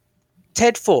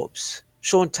Ted Forbes,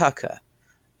 Sean Tucker,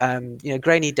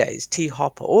 Grainy Days, T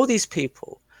Hopper, all these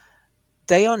people,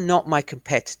 they are not my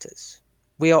competitors.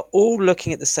 We are all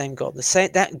looking at the same goal.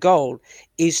 That goal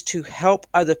is to help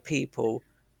other people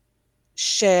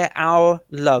share our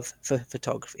love for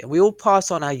photography, and we all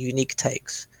pass on our unique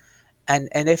takes. And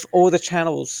if all the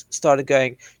channels started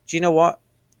going, do you know what?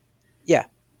 Yeah,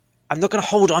 I'm not going to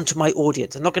hold on to my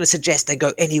audience. I'm not going to suggest they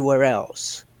go anywhere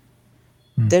else.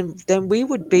 Then we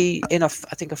would be in I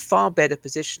think a far better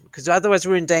position, because otherwise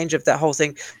we're in danger of that whole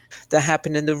thing that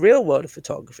happened in the real world of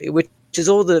photography, which is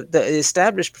all the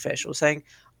established professionals saying,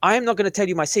 I am not going to tell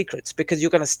you my secrets because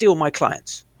you're going to steal my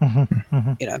clients. I'm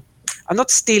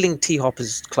not stealing T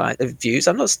Hopper's views.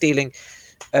 I'm not stealing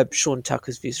Sean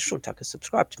Tucker's views. Sean Tucker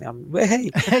subscribed to me. Hey,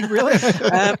 really?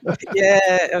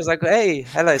 I was like, hey,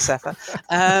 hello, Safa.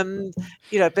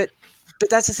 But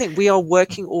that's the thing. We are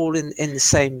working all in the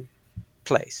same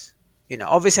place.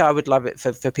 Obviously, I would love it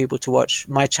for people to watch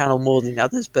my channel more than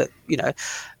others, but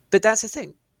that's the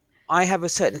thing. I have a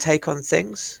certain take on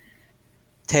things.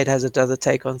 Ted has another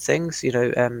take on things.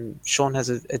 Sean has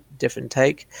a different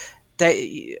take.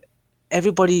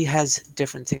 Everybody has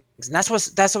different things, and that's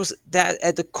what's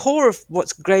at the core of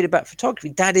what's great about photography.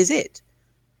 That is it.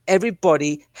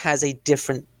 Everybody has a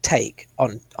different take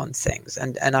on things,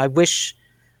 and I wish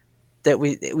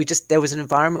that there was an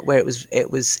environment where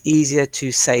it was easier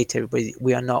to say to everybody,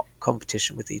 we are not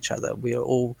competition with each other. We are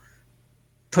all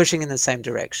pushing in the same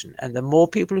direction, and the more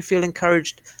people who feel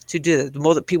encouraged to do that, the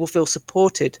more that people feel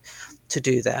supported to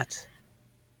do that,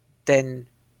 then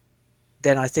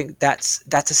I think that's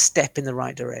a step in the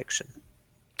right direction.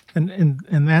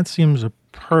 And that seems a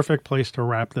perfect place to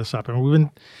wrap this up. And we've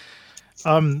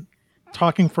been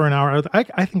talking for an hour.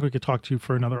 I think we could talk to you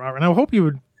for another hour. And I hope you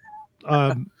would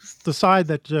decide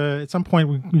that at some point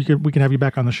we can have you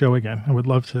back on the show again. I would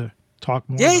love to talk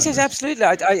more. Yes, absolutely.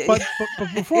 But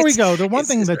before we go, the one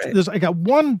thing I got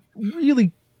one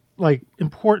really like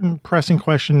important pressing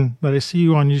question that I see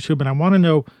you on YouTube, and I want to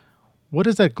know, what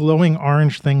is that glowing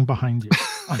orange thing behind you?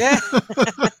 Yeah.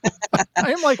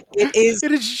 I am like, it is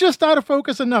just out of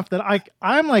focus enough that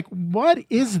I'm like, what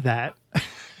is that?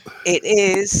 It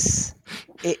is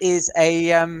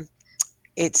a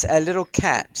it's a little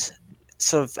cat,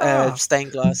 sort of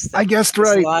stained glass thing. I guessed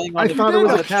right. I thought it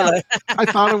was a cat. I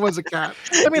thought it was a cat.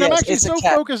 I mean, I'm actually so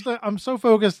focused. I'm so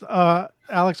focused,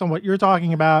 Alex, on what you're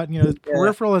talking about. You know, it's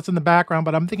peripheral. It's in the background,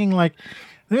 but I'm thinking like,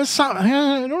 there's some.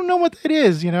 I don't know what that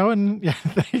is. You know, and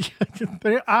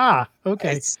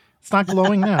okay, it's not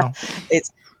glowing now.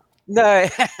 No.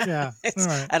 Yeah. All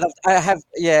right. And I have.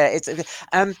 Yeah. It's a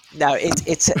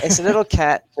little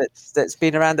cat that's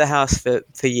been around the house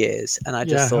for years, and I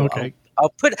just thought. Okay. I'll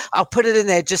put it in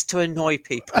there just to annoy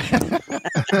people,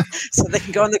 so they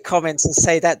can go in the comments and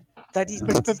say that. But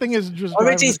the thing is, just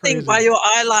already think by your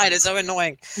eyeliner is so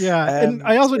annoying. Yeah, and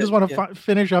I also just want to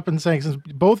finish up and saying, since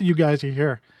both of you guys are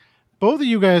here, both of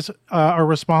you guys are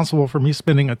responsible for me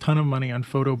spending a ton of money on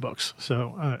photo books.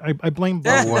 So I blame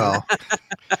both. Oh, well.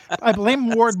 I blame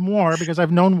Ward more because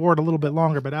I've known Ward a little bit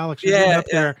longer, but Alex, you're up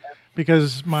there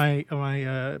because my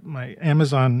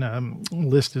Amazon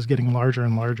list is getting larger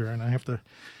and larger, and I have to.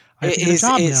 Actually,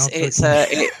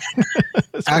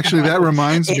 that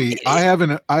reminds me. I have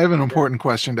an important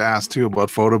question to ask too about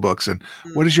photo books. And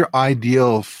what is your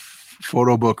ideal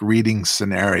photo book reading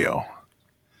scenario?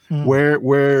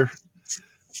 Where,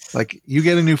 like, you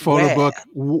get a new photo book.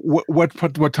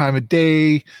 What time of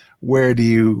day? Where do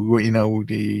you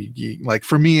like?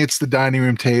 For me, it's the dining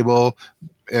room table.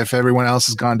 If everyone else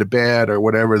has gone to bed or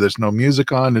whatever, there's no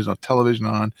music on, there's no television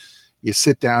on. You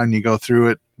sit down, you go through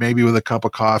it, maybe with a cup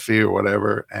of coffee or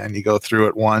whatever, and you go through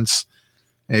it once,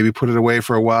 maybe put it away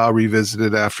for a while, revisit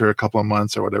it after a couple of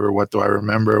months or whatever. What do I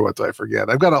remember? What do I forget?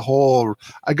 I got a whole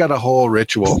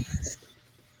ritual.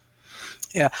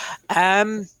 Yeah.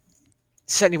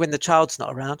 Certainly when the child's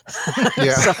not around.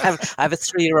 Yeah. So I have a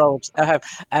 3-year-old. So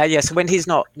when he's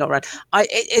not around,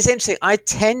 it's interesting. I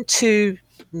tend to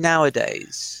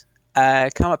nowadays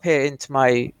come up here into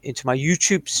my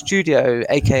YouTube studio,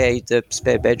 aka the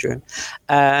spare bedroom,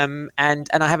 and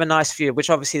I have a nice view, which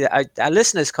obviously our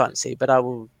listeners can't see, but I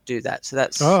will do that. So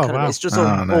that's it's just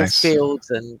all fields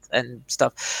and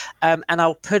stuff, and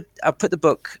I'll put the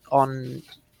book on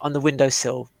the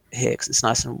windowsill here because it's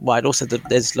nice and wide. Also,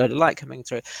 there's a load of light coming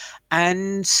through,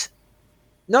 and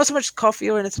not so much coffee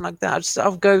or anything like that.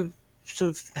 I'll go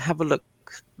sort of have a look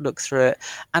through it,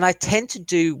 and I tend to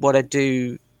do what I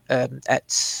do. In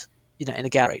a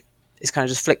gallery, it's kind of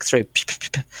just flick through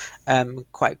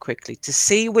quite quickly to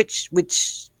see which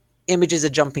images are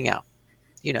jumping out,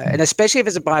 and especially if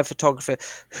it's by a photographer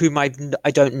whom I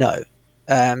don't know,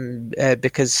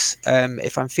 because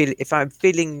if I'm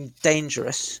feeling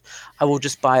dangerous, I will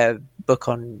just buy a book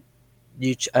on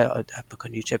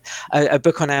YouTube, a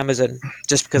book on Amazon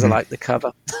just because I like the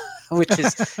cover. Which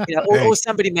is, or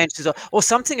somebody mentions or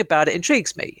something about it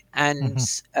intrigues me, and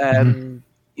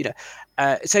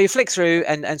so you flick through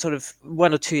and sort of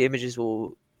one or two images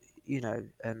will,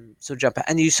 sort of jump out,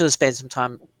 and you sort of spend some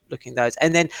time looking at those,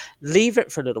 and then leave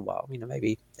it for a little while,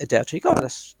 maybe a day or two.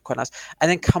 That's quite nice, and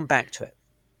then come back to it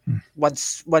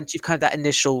once you've kind of that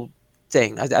initial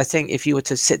thing. I think if you were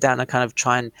to sit down and kind of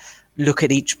try and look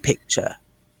at each picture,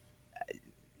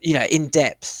 in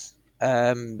depth,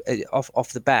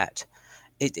 off the bat,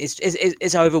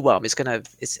 it's overwhelming.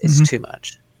 It's too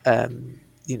much. And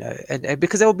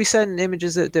because there will be certain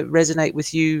images that resonate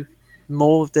with you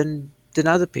more than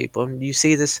other people, and you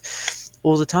see this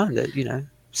all the time. That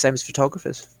same as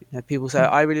photographers. People say,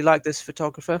 "I really like this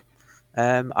photographer."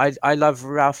 I love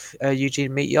Ralph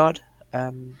Eugene Meatyard,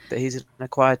 but he's an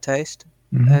acquired taste,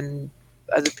 and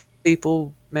other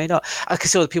people may not. I can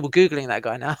see all the people googling that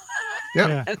guy now.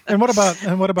 Yeah. And what about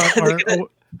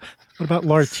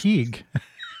Lartigue?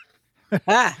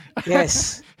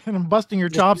 Yes. And I'm busting your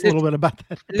chops a little bit about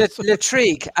that.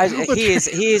 Latrigue. He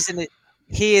is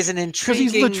an intriguing.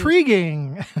 Because he's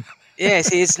intriguing. Yes,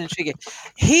 he is intriguing.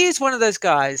 He is one of those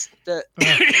guys that.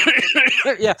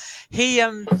 Yeah, he.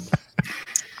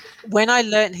 When I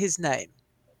learned his name,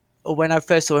 or when I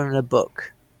first saw him in a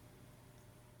book,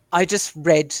 I just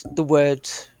read the word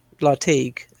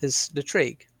Lartigue as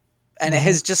Latrigue, and it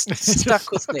has just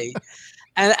stuck with me.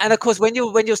 And of course, when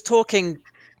you're talking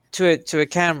to a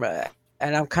camera,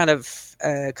 and I'm kind of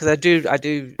because I do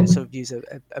sort of use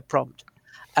a prompt,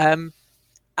 and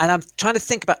I'm trying to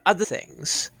think about other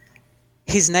things.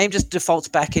 His name just defaults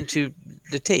back into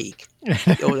Lateeg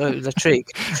or Latrieg.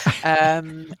 I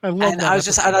love that. I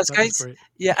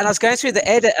was going through the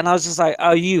edit, and I was just like,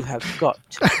 "Oh, you have got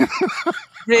to.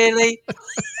 Really?"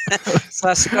 So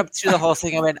I scrubbed through the whole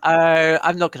thing. I went, "Oh,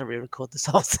 I'm not going to re-record this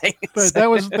whole thing." But that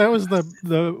was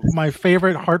my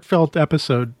favorite heartfelt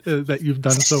episode that you've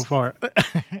done so far,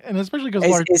 and especially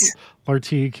because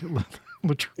Lateeg.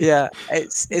 Yeah,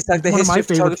 it's like the one of my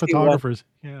history favorite photographers.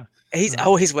 Yeah.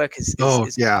 His work is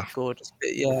yeah, gorgeous.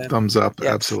 But yeah, thumbs up,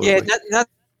 yeah. absolutely. Yeah,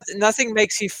 nothing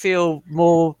makes you feel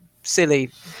more silly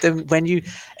than when you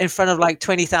in front of like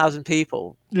 20,000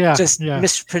 people. Yeah, just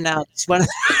mispronounce one.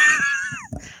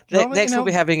 Next, we'll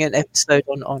be having an episode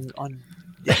on.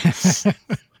 Yeah.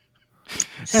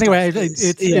 Anyway,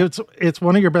 it's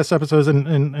one of your best episodes,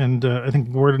 and I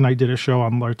think Ward and I did a show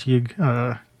on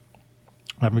Lateeg.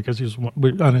 Because he was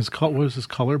on his what was his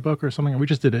color book or something, and we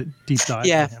just did a deep dive.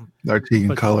 Yeah, on him. Lateeg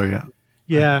in color.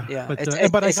 Yeah.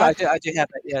 But I do have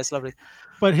it. Yeah, it's lovely.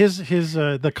 But his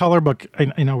the color book.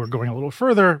 I know we're going a little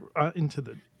further into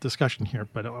the discussion here,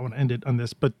 but I want to end it on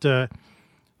this. But to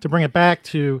bring it back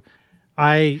to,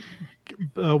 I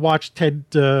watched Ted.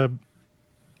 Oh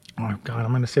God,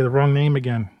 I'm going to say the wrong name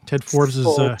again. Ted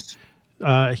Forbes's.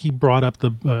 He brought up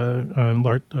the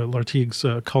Lateeg's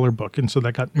color book, and so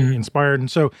that got me inspired.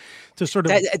 And so to sort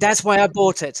of that's why I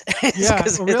bought it. Yeah,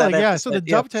 really, yeah. So to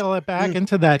dovetail it back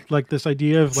into that, like this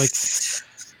idea of like,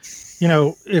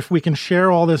 if we can share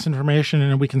all this information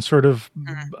and we can sort of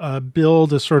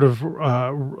build a sort of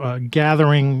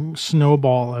gathering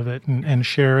snowball of it and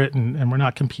share it, and we're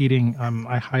not competing.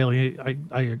 I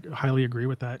highly agree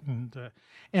with that.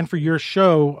 And for your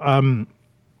show,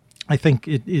 I think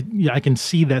I can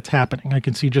see that's happening. I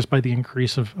can see just by the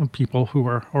increase of people who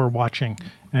are watching,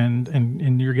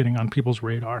 and you're getting on people's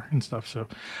radar and stuff. So,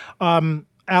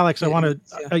 Alex, I want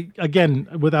to again,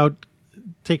 without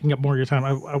taking up more of your time,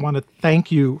 I want to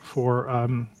thank you for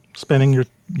spending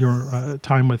your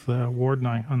time with Ward and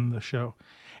I on the show.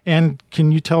 And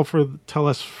can you tell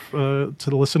us to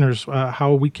the listeners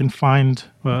how we can find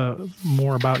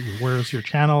more about you? Where's your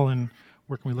channel, and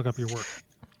where can we look up your work?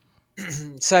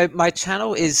 So my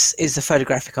channel is the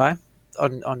Photographic Eye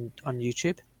on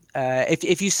YouTube.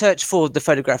 If you search for the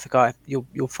Photographic Eye,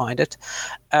 you'll find it.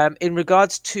 In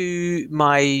regards to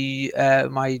my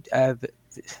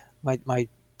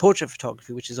portrait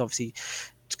photography, which is obviously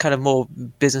kind of more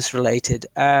business related,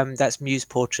 that's Muse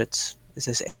Portraits. It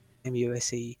says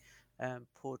MUSE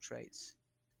Portraits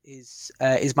is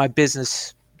my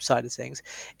business side of things.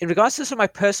 In regards to some of my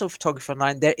personal photography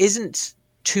online, there isn't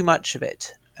too much of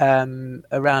it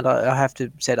around. I have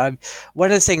to say,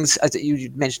 one of the things as you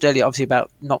mentioned earlier, obviously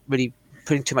about not really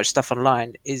putting too much stuff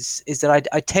online, is that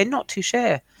I tend not to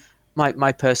share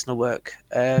my personal work.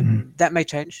 That may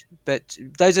change, but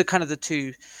those are kind of the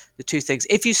two things.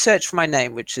 If you search for my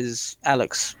name, which is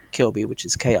Alex Kilby, which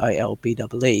is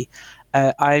KILBEE,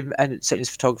 I'm, and certainly as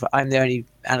a photographer, I'm the only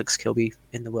Alex Kilby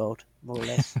in the world, more or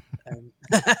less.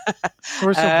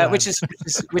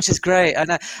 Which is great.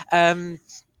 And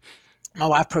my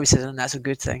wife probably says, and that's a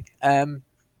good thing.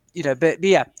 But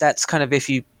yeah, that's kind of, if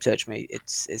you search me,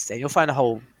 it's there. You'll find a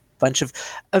whole bunch of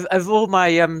all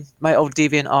my my old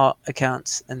DeviantArt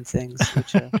accounts and things,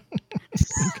 which are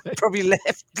probably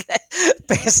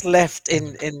best left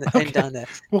in down there.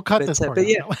 We'll cut this part. But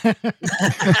yeah.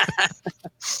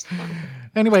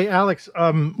 Anyway, Alex,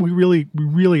 we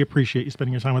really appreciate you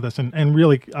spending your time with us, and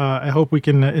really, I hope we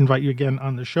can invite you again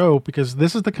on the show, because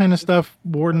this is the kind of stuff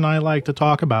Ward and I like to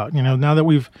talk about. Now that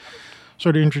we've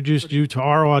sort of introduced you to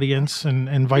our audience,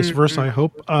 and vice versa, I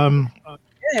hope.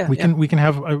 We can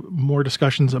have more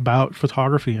discussions about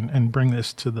photography and bring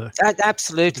this to the.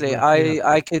 Absolutely,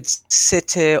 I could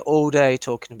sit here all day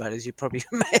talking about it, as you probably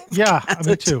may have. Yeah,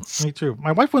 me too.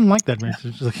 My wife wouldn't like that.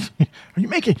 She's like, "Are you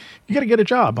making? You got to get a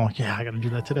job." I'm like, "Yeah, I got to do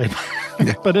that today."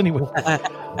 But anyway,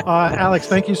 Alex,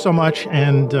 thank you so much,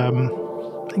 and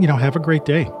have a great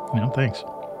day. Thanks.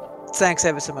 Thanks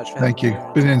ever so much for Thank you.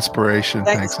 Been an inspiration.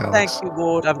 Thanks, Alex. Thank you,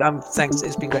 Ward. Thanks.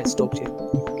 It's been great to talk to you.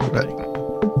 You bet.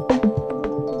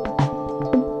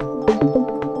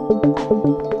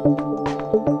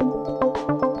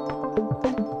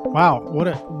 Wow,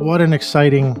 what an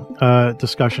exciting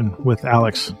discussion with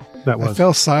Alex that was. I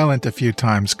fell silent a few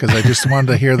times because I just wanted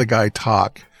to hear the guy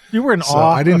talk. You were in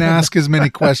awe. I didn't ask as many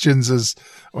questions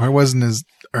or I wasn't as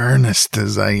earnest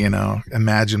as I,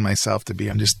 imagined myself to be.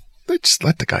 I just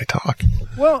let the guy talk.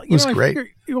 Well, it was great.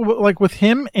 Like with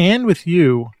him and with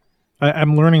you,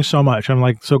 I'm learning so much. I'm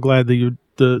like so glad that you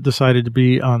decided to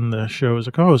be on the show as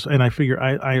a co-host. And I figure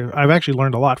I've actually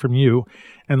learned a lot from you,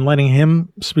 and letting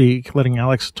him speak, letting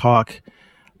Alex talk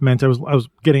meant I was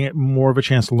getting more of a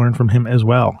chance to learn from him as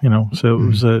well, you know, so it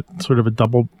was a sort of a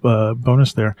double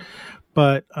bonus there.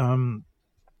 But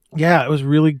yeah, it was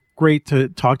really great to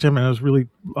talk to him, and I was really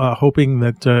hoping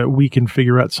that we can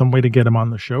figure out some way to get him on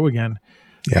the show again.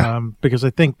 Yeah. Because I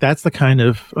think that's the kind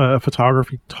of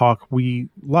photography talk we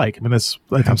like. I mean, that's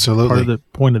I think Absolutely. part of the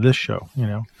point of this show, you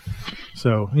know.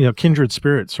 So, you know, kindred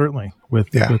spirit, certainly,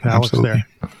 with Alex absolutely.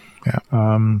 there.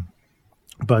 Yeah.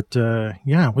 But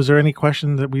yeah, was there any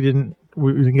question that we didn't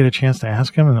get a chance to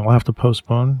ask him, and then we'll have to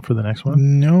postpone for the next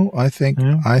one? No, I think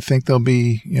there'll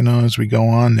be, you know, as we go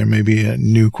on, there may be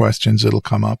new questions that'll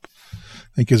come up.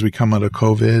 I think as we come out of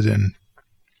COVID and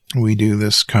we do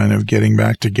this kind of getting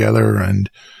back together, and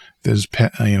there's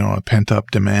a pent up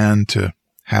demand to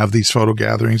have these photo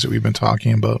gatherings that we've been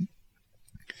talking about.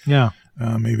 Yeah.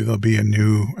 Maybe there'll be a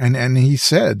new, and he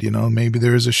said, you know, maybe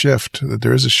there is a shift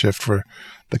for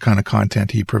the kind of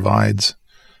content he provides.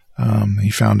 He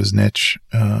found his niche,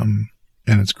 and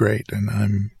it's great. And I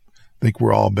think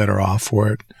we're all better off for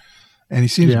it. And he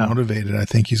seems motivated. I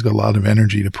think he's got a lot of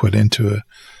energy to put into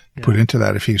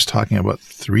that. If he was talking about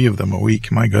 3 of them a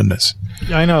week, my goodness.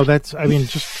 I know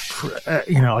just,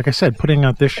 you know, like I said, putting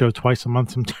out this show twice a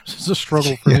month sometimes is a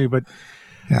struggle for me, but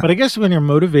I guess when you're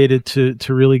motivated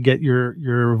to really get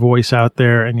your voice out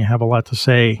there and you have a lot to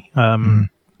say, then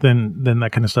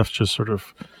that kind of stuff just sort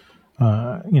of,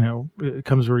 you know, it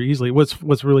comes very easily.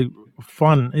 What's really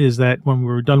fun is that when we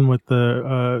were done with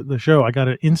the show, I got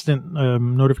an instant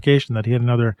notification that he had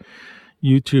another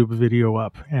YouTube video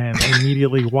up, and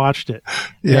immediately watched it.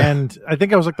 And I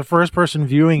think I was like the first person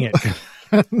viewing it.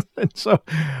 And so,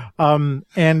 and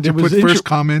did it was first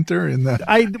commenter in that.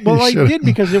 I did,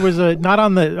 because it was not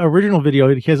on the original video.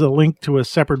 It has a link to a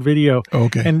separate video.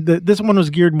 Okay. And this one was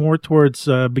geared more towards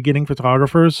beginning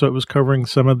photographers, so it was covering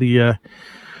some of the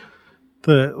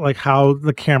like how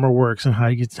the camera works and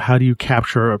how do you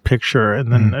capture a picture.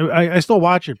 And then I still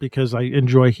watch it because I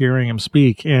enjoy hearing him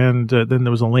speak. And then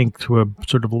there was a link to a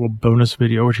sort of little bonus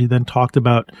video, which he then talked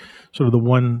about sort of the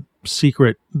one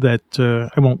secret that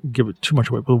I won't give it too much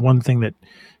away, but one thing that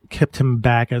kept him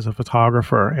back as a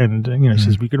photographer. And you know, he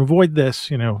says, we can avoid this,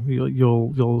 you know,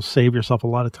 you'll save yourself a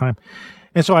lot of time.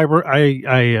 And so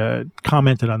I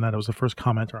commented on that. I was the first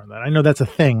commenter on that. I know that's a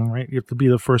thing, right? You have to be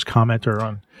the first commenter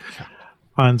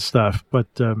on stuff, but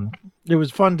it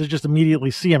was fun to just immediately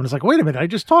see him. It's like, wait a minute, I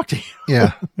just talked to you.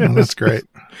 Yeah, well, that's great.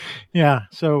 Yeah.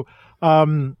 So,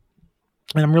 and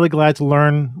I'm really glad to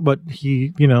learn what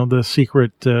he, you know, the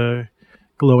secret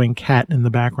glowing cat in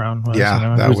the background was. Yeah, you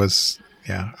know? that was.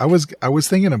 Yeah, I was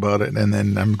thinking about it, and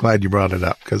then I'm glad you brought it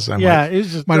up, because I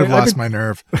might have lost my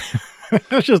nerve. I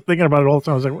was just thinking about it all the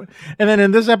time. I was like, and then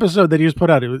in this episode that he just put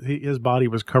out, his body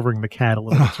was covering the cat a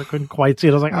little bit, so I couldn't quite see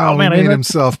it. I was like, oh man, he made him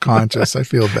self-conscious. I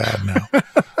feel bad now.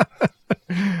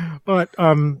 But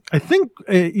I think,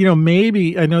 you know,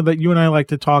 maybe, I know that you and I like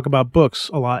to talk about books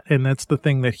a lot, and that's the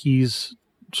thing that he's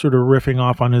sort of riffing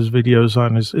off on his videos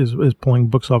on is pulling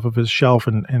books off of his shelf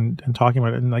and talking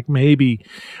about it. And like, maybe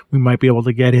we might be able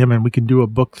to get him and we can do a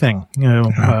book thing, you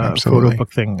know, photo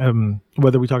book thing,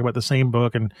 whether we talk about the same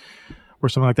book or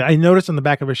something like that. I noticed on the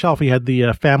back of his shelf, he had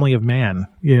the Family of Man,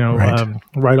 you know,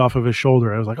 right off of his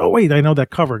shoulder. I was like, oh wait, I know that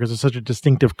cover, because it's such a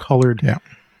distinctive colored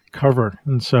cover.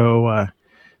 And so,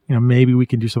 you know, maybe we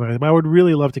can do something like that. But I would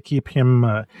really love to keep him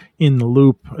in the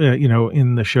loop, you know,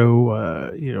 in the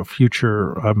show, you know,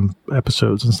 future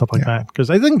episodes and stuff like that.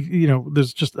 Because I think, you know,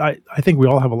 there's just, I think we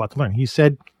all have a lot to learn. He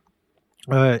said,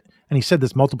 and he said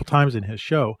this multiple times in his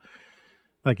show,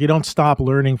 like, you don't stop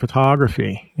learning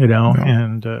photography, you know. No.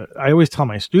 And I always tell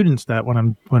my students that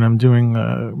when I'm doing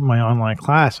my online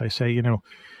class, I say, you know,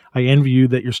 I envy you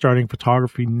that you're starting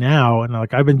photography now, and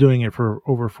like, I've been doing it for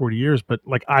over 40 years, but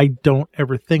like, I don't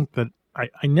ever think that I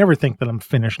never think that I'm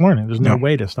finished learning. There's no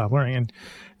way to stop learning. And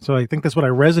so I think that's what I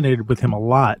resonated with him a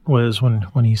lot, was when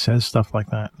he says stuff like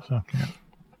that. So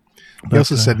he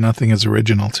also said nothing is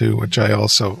original too, which I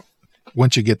also,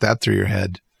 once you get that through your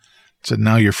head, so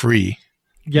now you're free.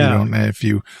 Yeah. You don't, if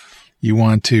you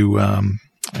want to,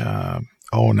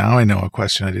 now I know a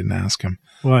question I didn't ask him.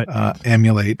 What?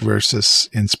 Emulate versus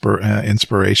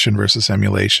inspiration versus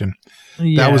emulation.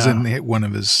 Yeah. That was in one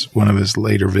of his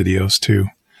later videos too.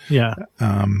 Yeah.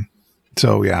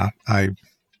 So yeah,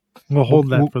 we'll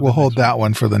hold that. We'll hold that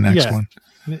one for the next one.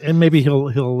 And maybe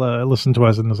he'll listen to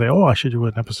us and say, "Oh, I should do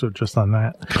an episode just on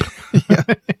that." Yeah.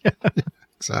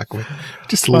 Exactly.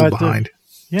 Just a little behind.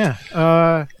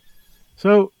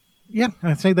 So Yeah,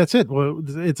 I'd say that's it. Well,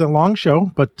 it's a long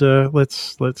show, but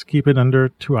let's keep it under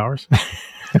 2 hours.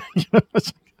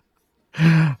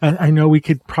 I know we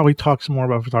could probably talk some more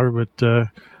about photography, but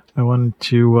I wanted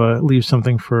to leave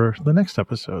something for the next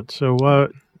episode. So,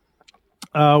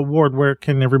 Ward, where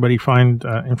can everybody find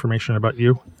information about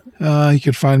you? You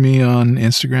can find me on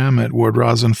Instagram at Ward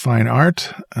Rosin Fine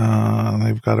Art.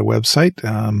 I've got a website.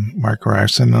 Mark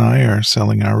Ryerson and I are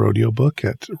selling our rodeo book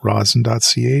at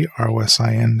rosin.ca,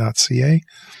 rosin.ca.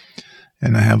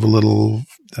 And I have a little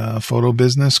photo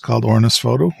business called Ornis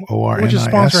Photo, O-R-N-I-S. Which is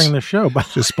sponsoring the show.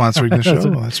 Just sponsoring the show.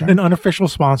 That's right. An unofficial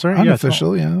sponsor.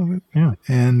 Unofficial, yeah.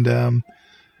 And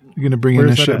we're going to bring in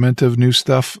a shipment of new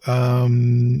stuff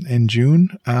in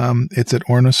June. It's at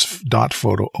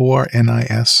ornis.photo,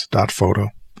 O-R-N-I-S.photo.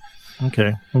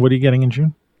 Okay. And what are you getting in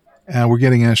June? We're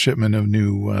getting a shipment of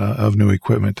new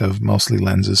equipment, of mostly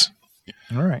lenses.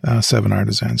 All right. 7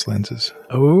 Artisans lenses.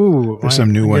 Oh. There's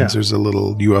some new ones. There's a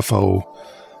little UFO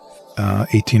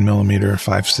 18 millimeter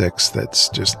 5.6 that's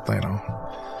just,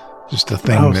 just a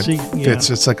thing fits.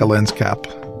 It's like a lens cap.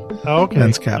 Oh, okay.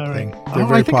 Lens cap thing. They're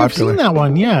very I think popular. I've seen that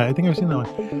one. Yeah, I think I've seen that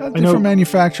one. Different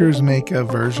manufacturers make a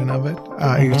version of it.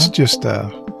 It's just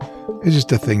a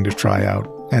thing to try out,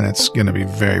 and it's going to be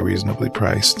very reasonably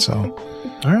priced. So,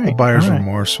 all right, the buyer's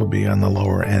remorse will be on the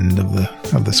lower end of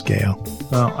the scale.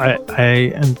 Well, I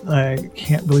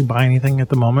can't really buy anything at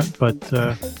the moment, but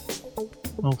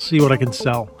I'll see what I can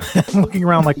sell. I'm looking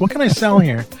around like, what can I sell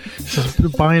here? Just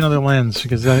buy another lens,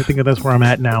 because I think that's where I'm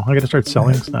at now. I got to start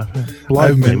selling stuff.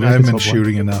 I've been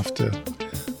shooting enough to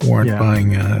warrant buying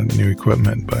new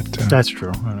equipment, but that's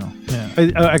true. I know. Yeah.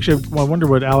 I wonder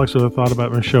what Alex would have thought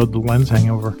about when I showed the lens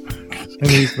hangover. I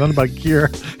mean, it's not about gear.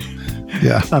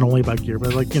 Yeah. Not only about gear,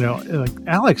 but like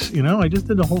Alex, I just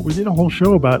did we did a whole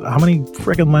show about how many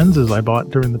freaking lenses I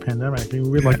bought during the pandemic. We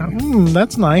were like,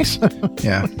 that's nice.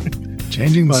 Yeah.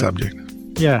 Changing the subject.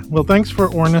 Yeah. Well, thanks for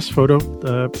Ornis Photo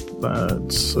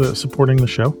supporting the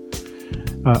show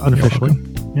unofficially.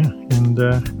 Yeah. And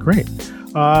great.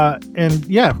 And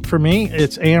yeah, for me,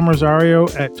 it's AM Rosario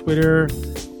at Twitter,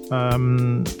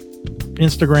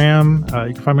 Instagram.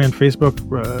 You can find me on Facebook,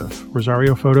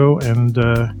 Rosario Photo, and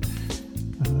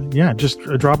just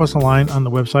drop us a line on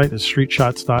the website. It's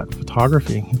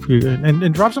streetshots.photography.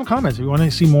 And drop some comments if you want to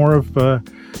see more of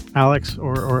Alex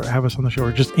or have us on the show,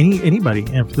 or just anybody.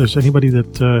 If there's anybody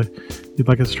that you'd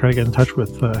like us to try to get in touch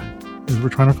with, because we're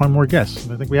trying to find more guests.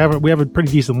 I think we have a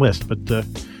pretty decent list, but so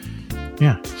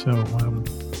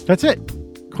that's it.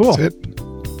 Cool. That's it.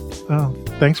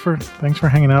 Thanks for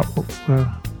hanging out,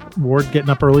 Ward. Getting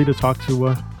up early to talk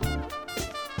to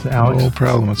Alex. No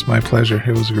problem. It's my pleasure.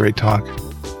 It was a great talk.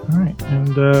 All right,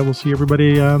 and we'll see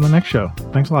everybody on the next show.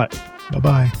 Thanks a lot.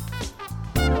 Bye-bye.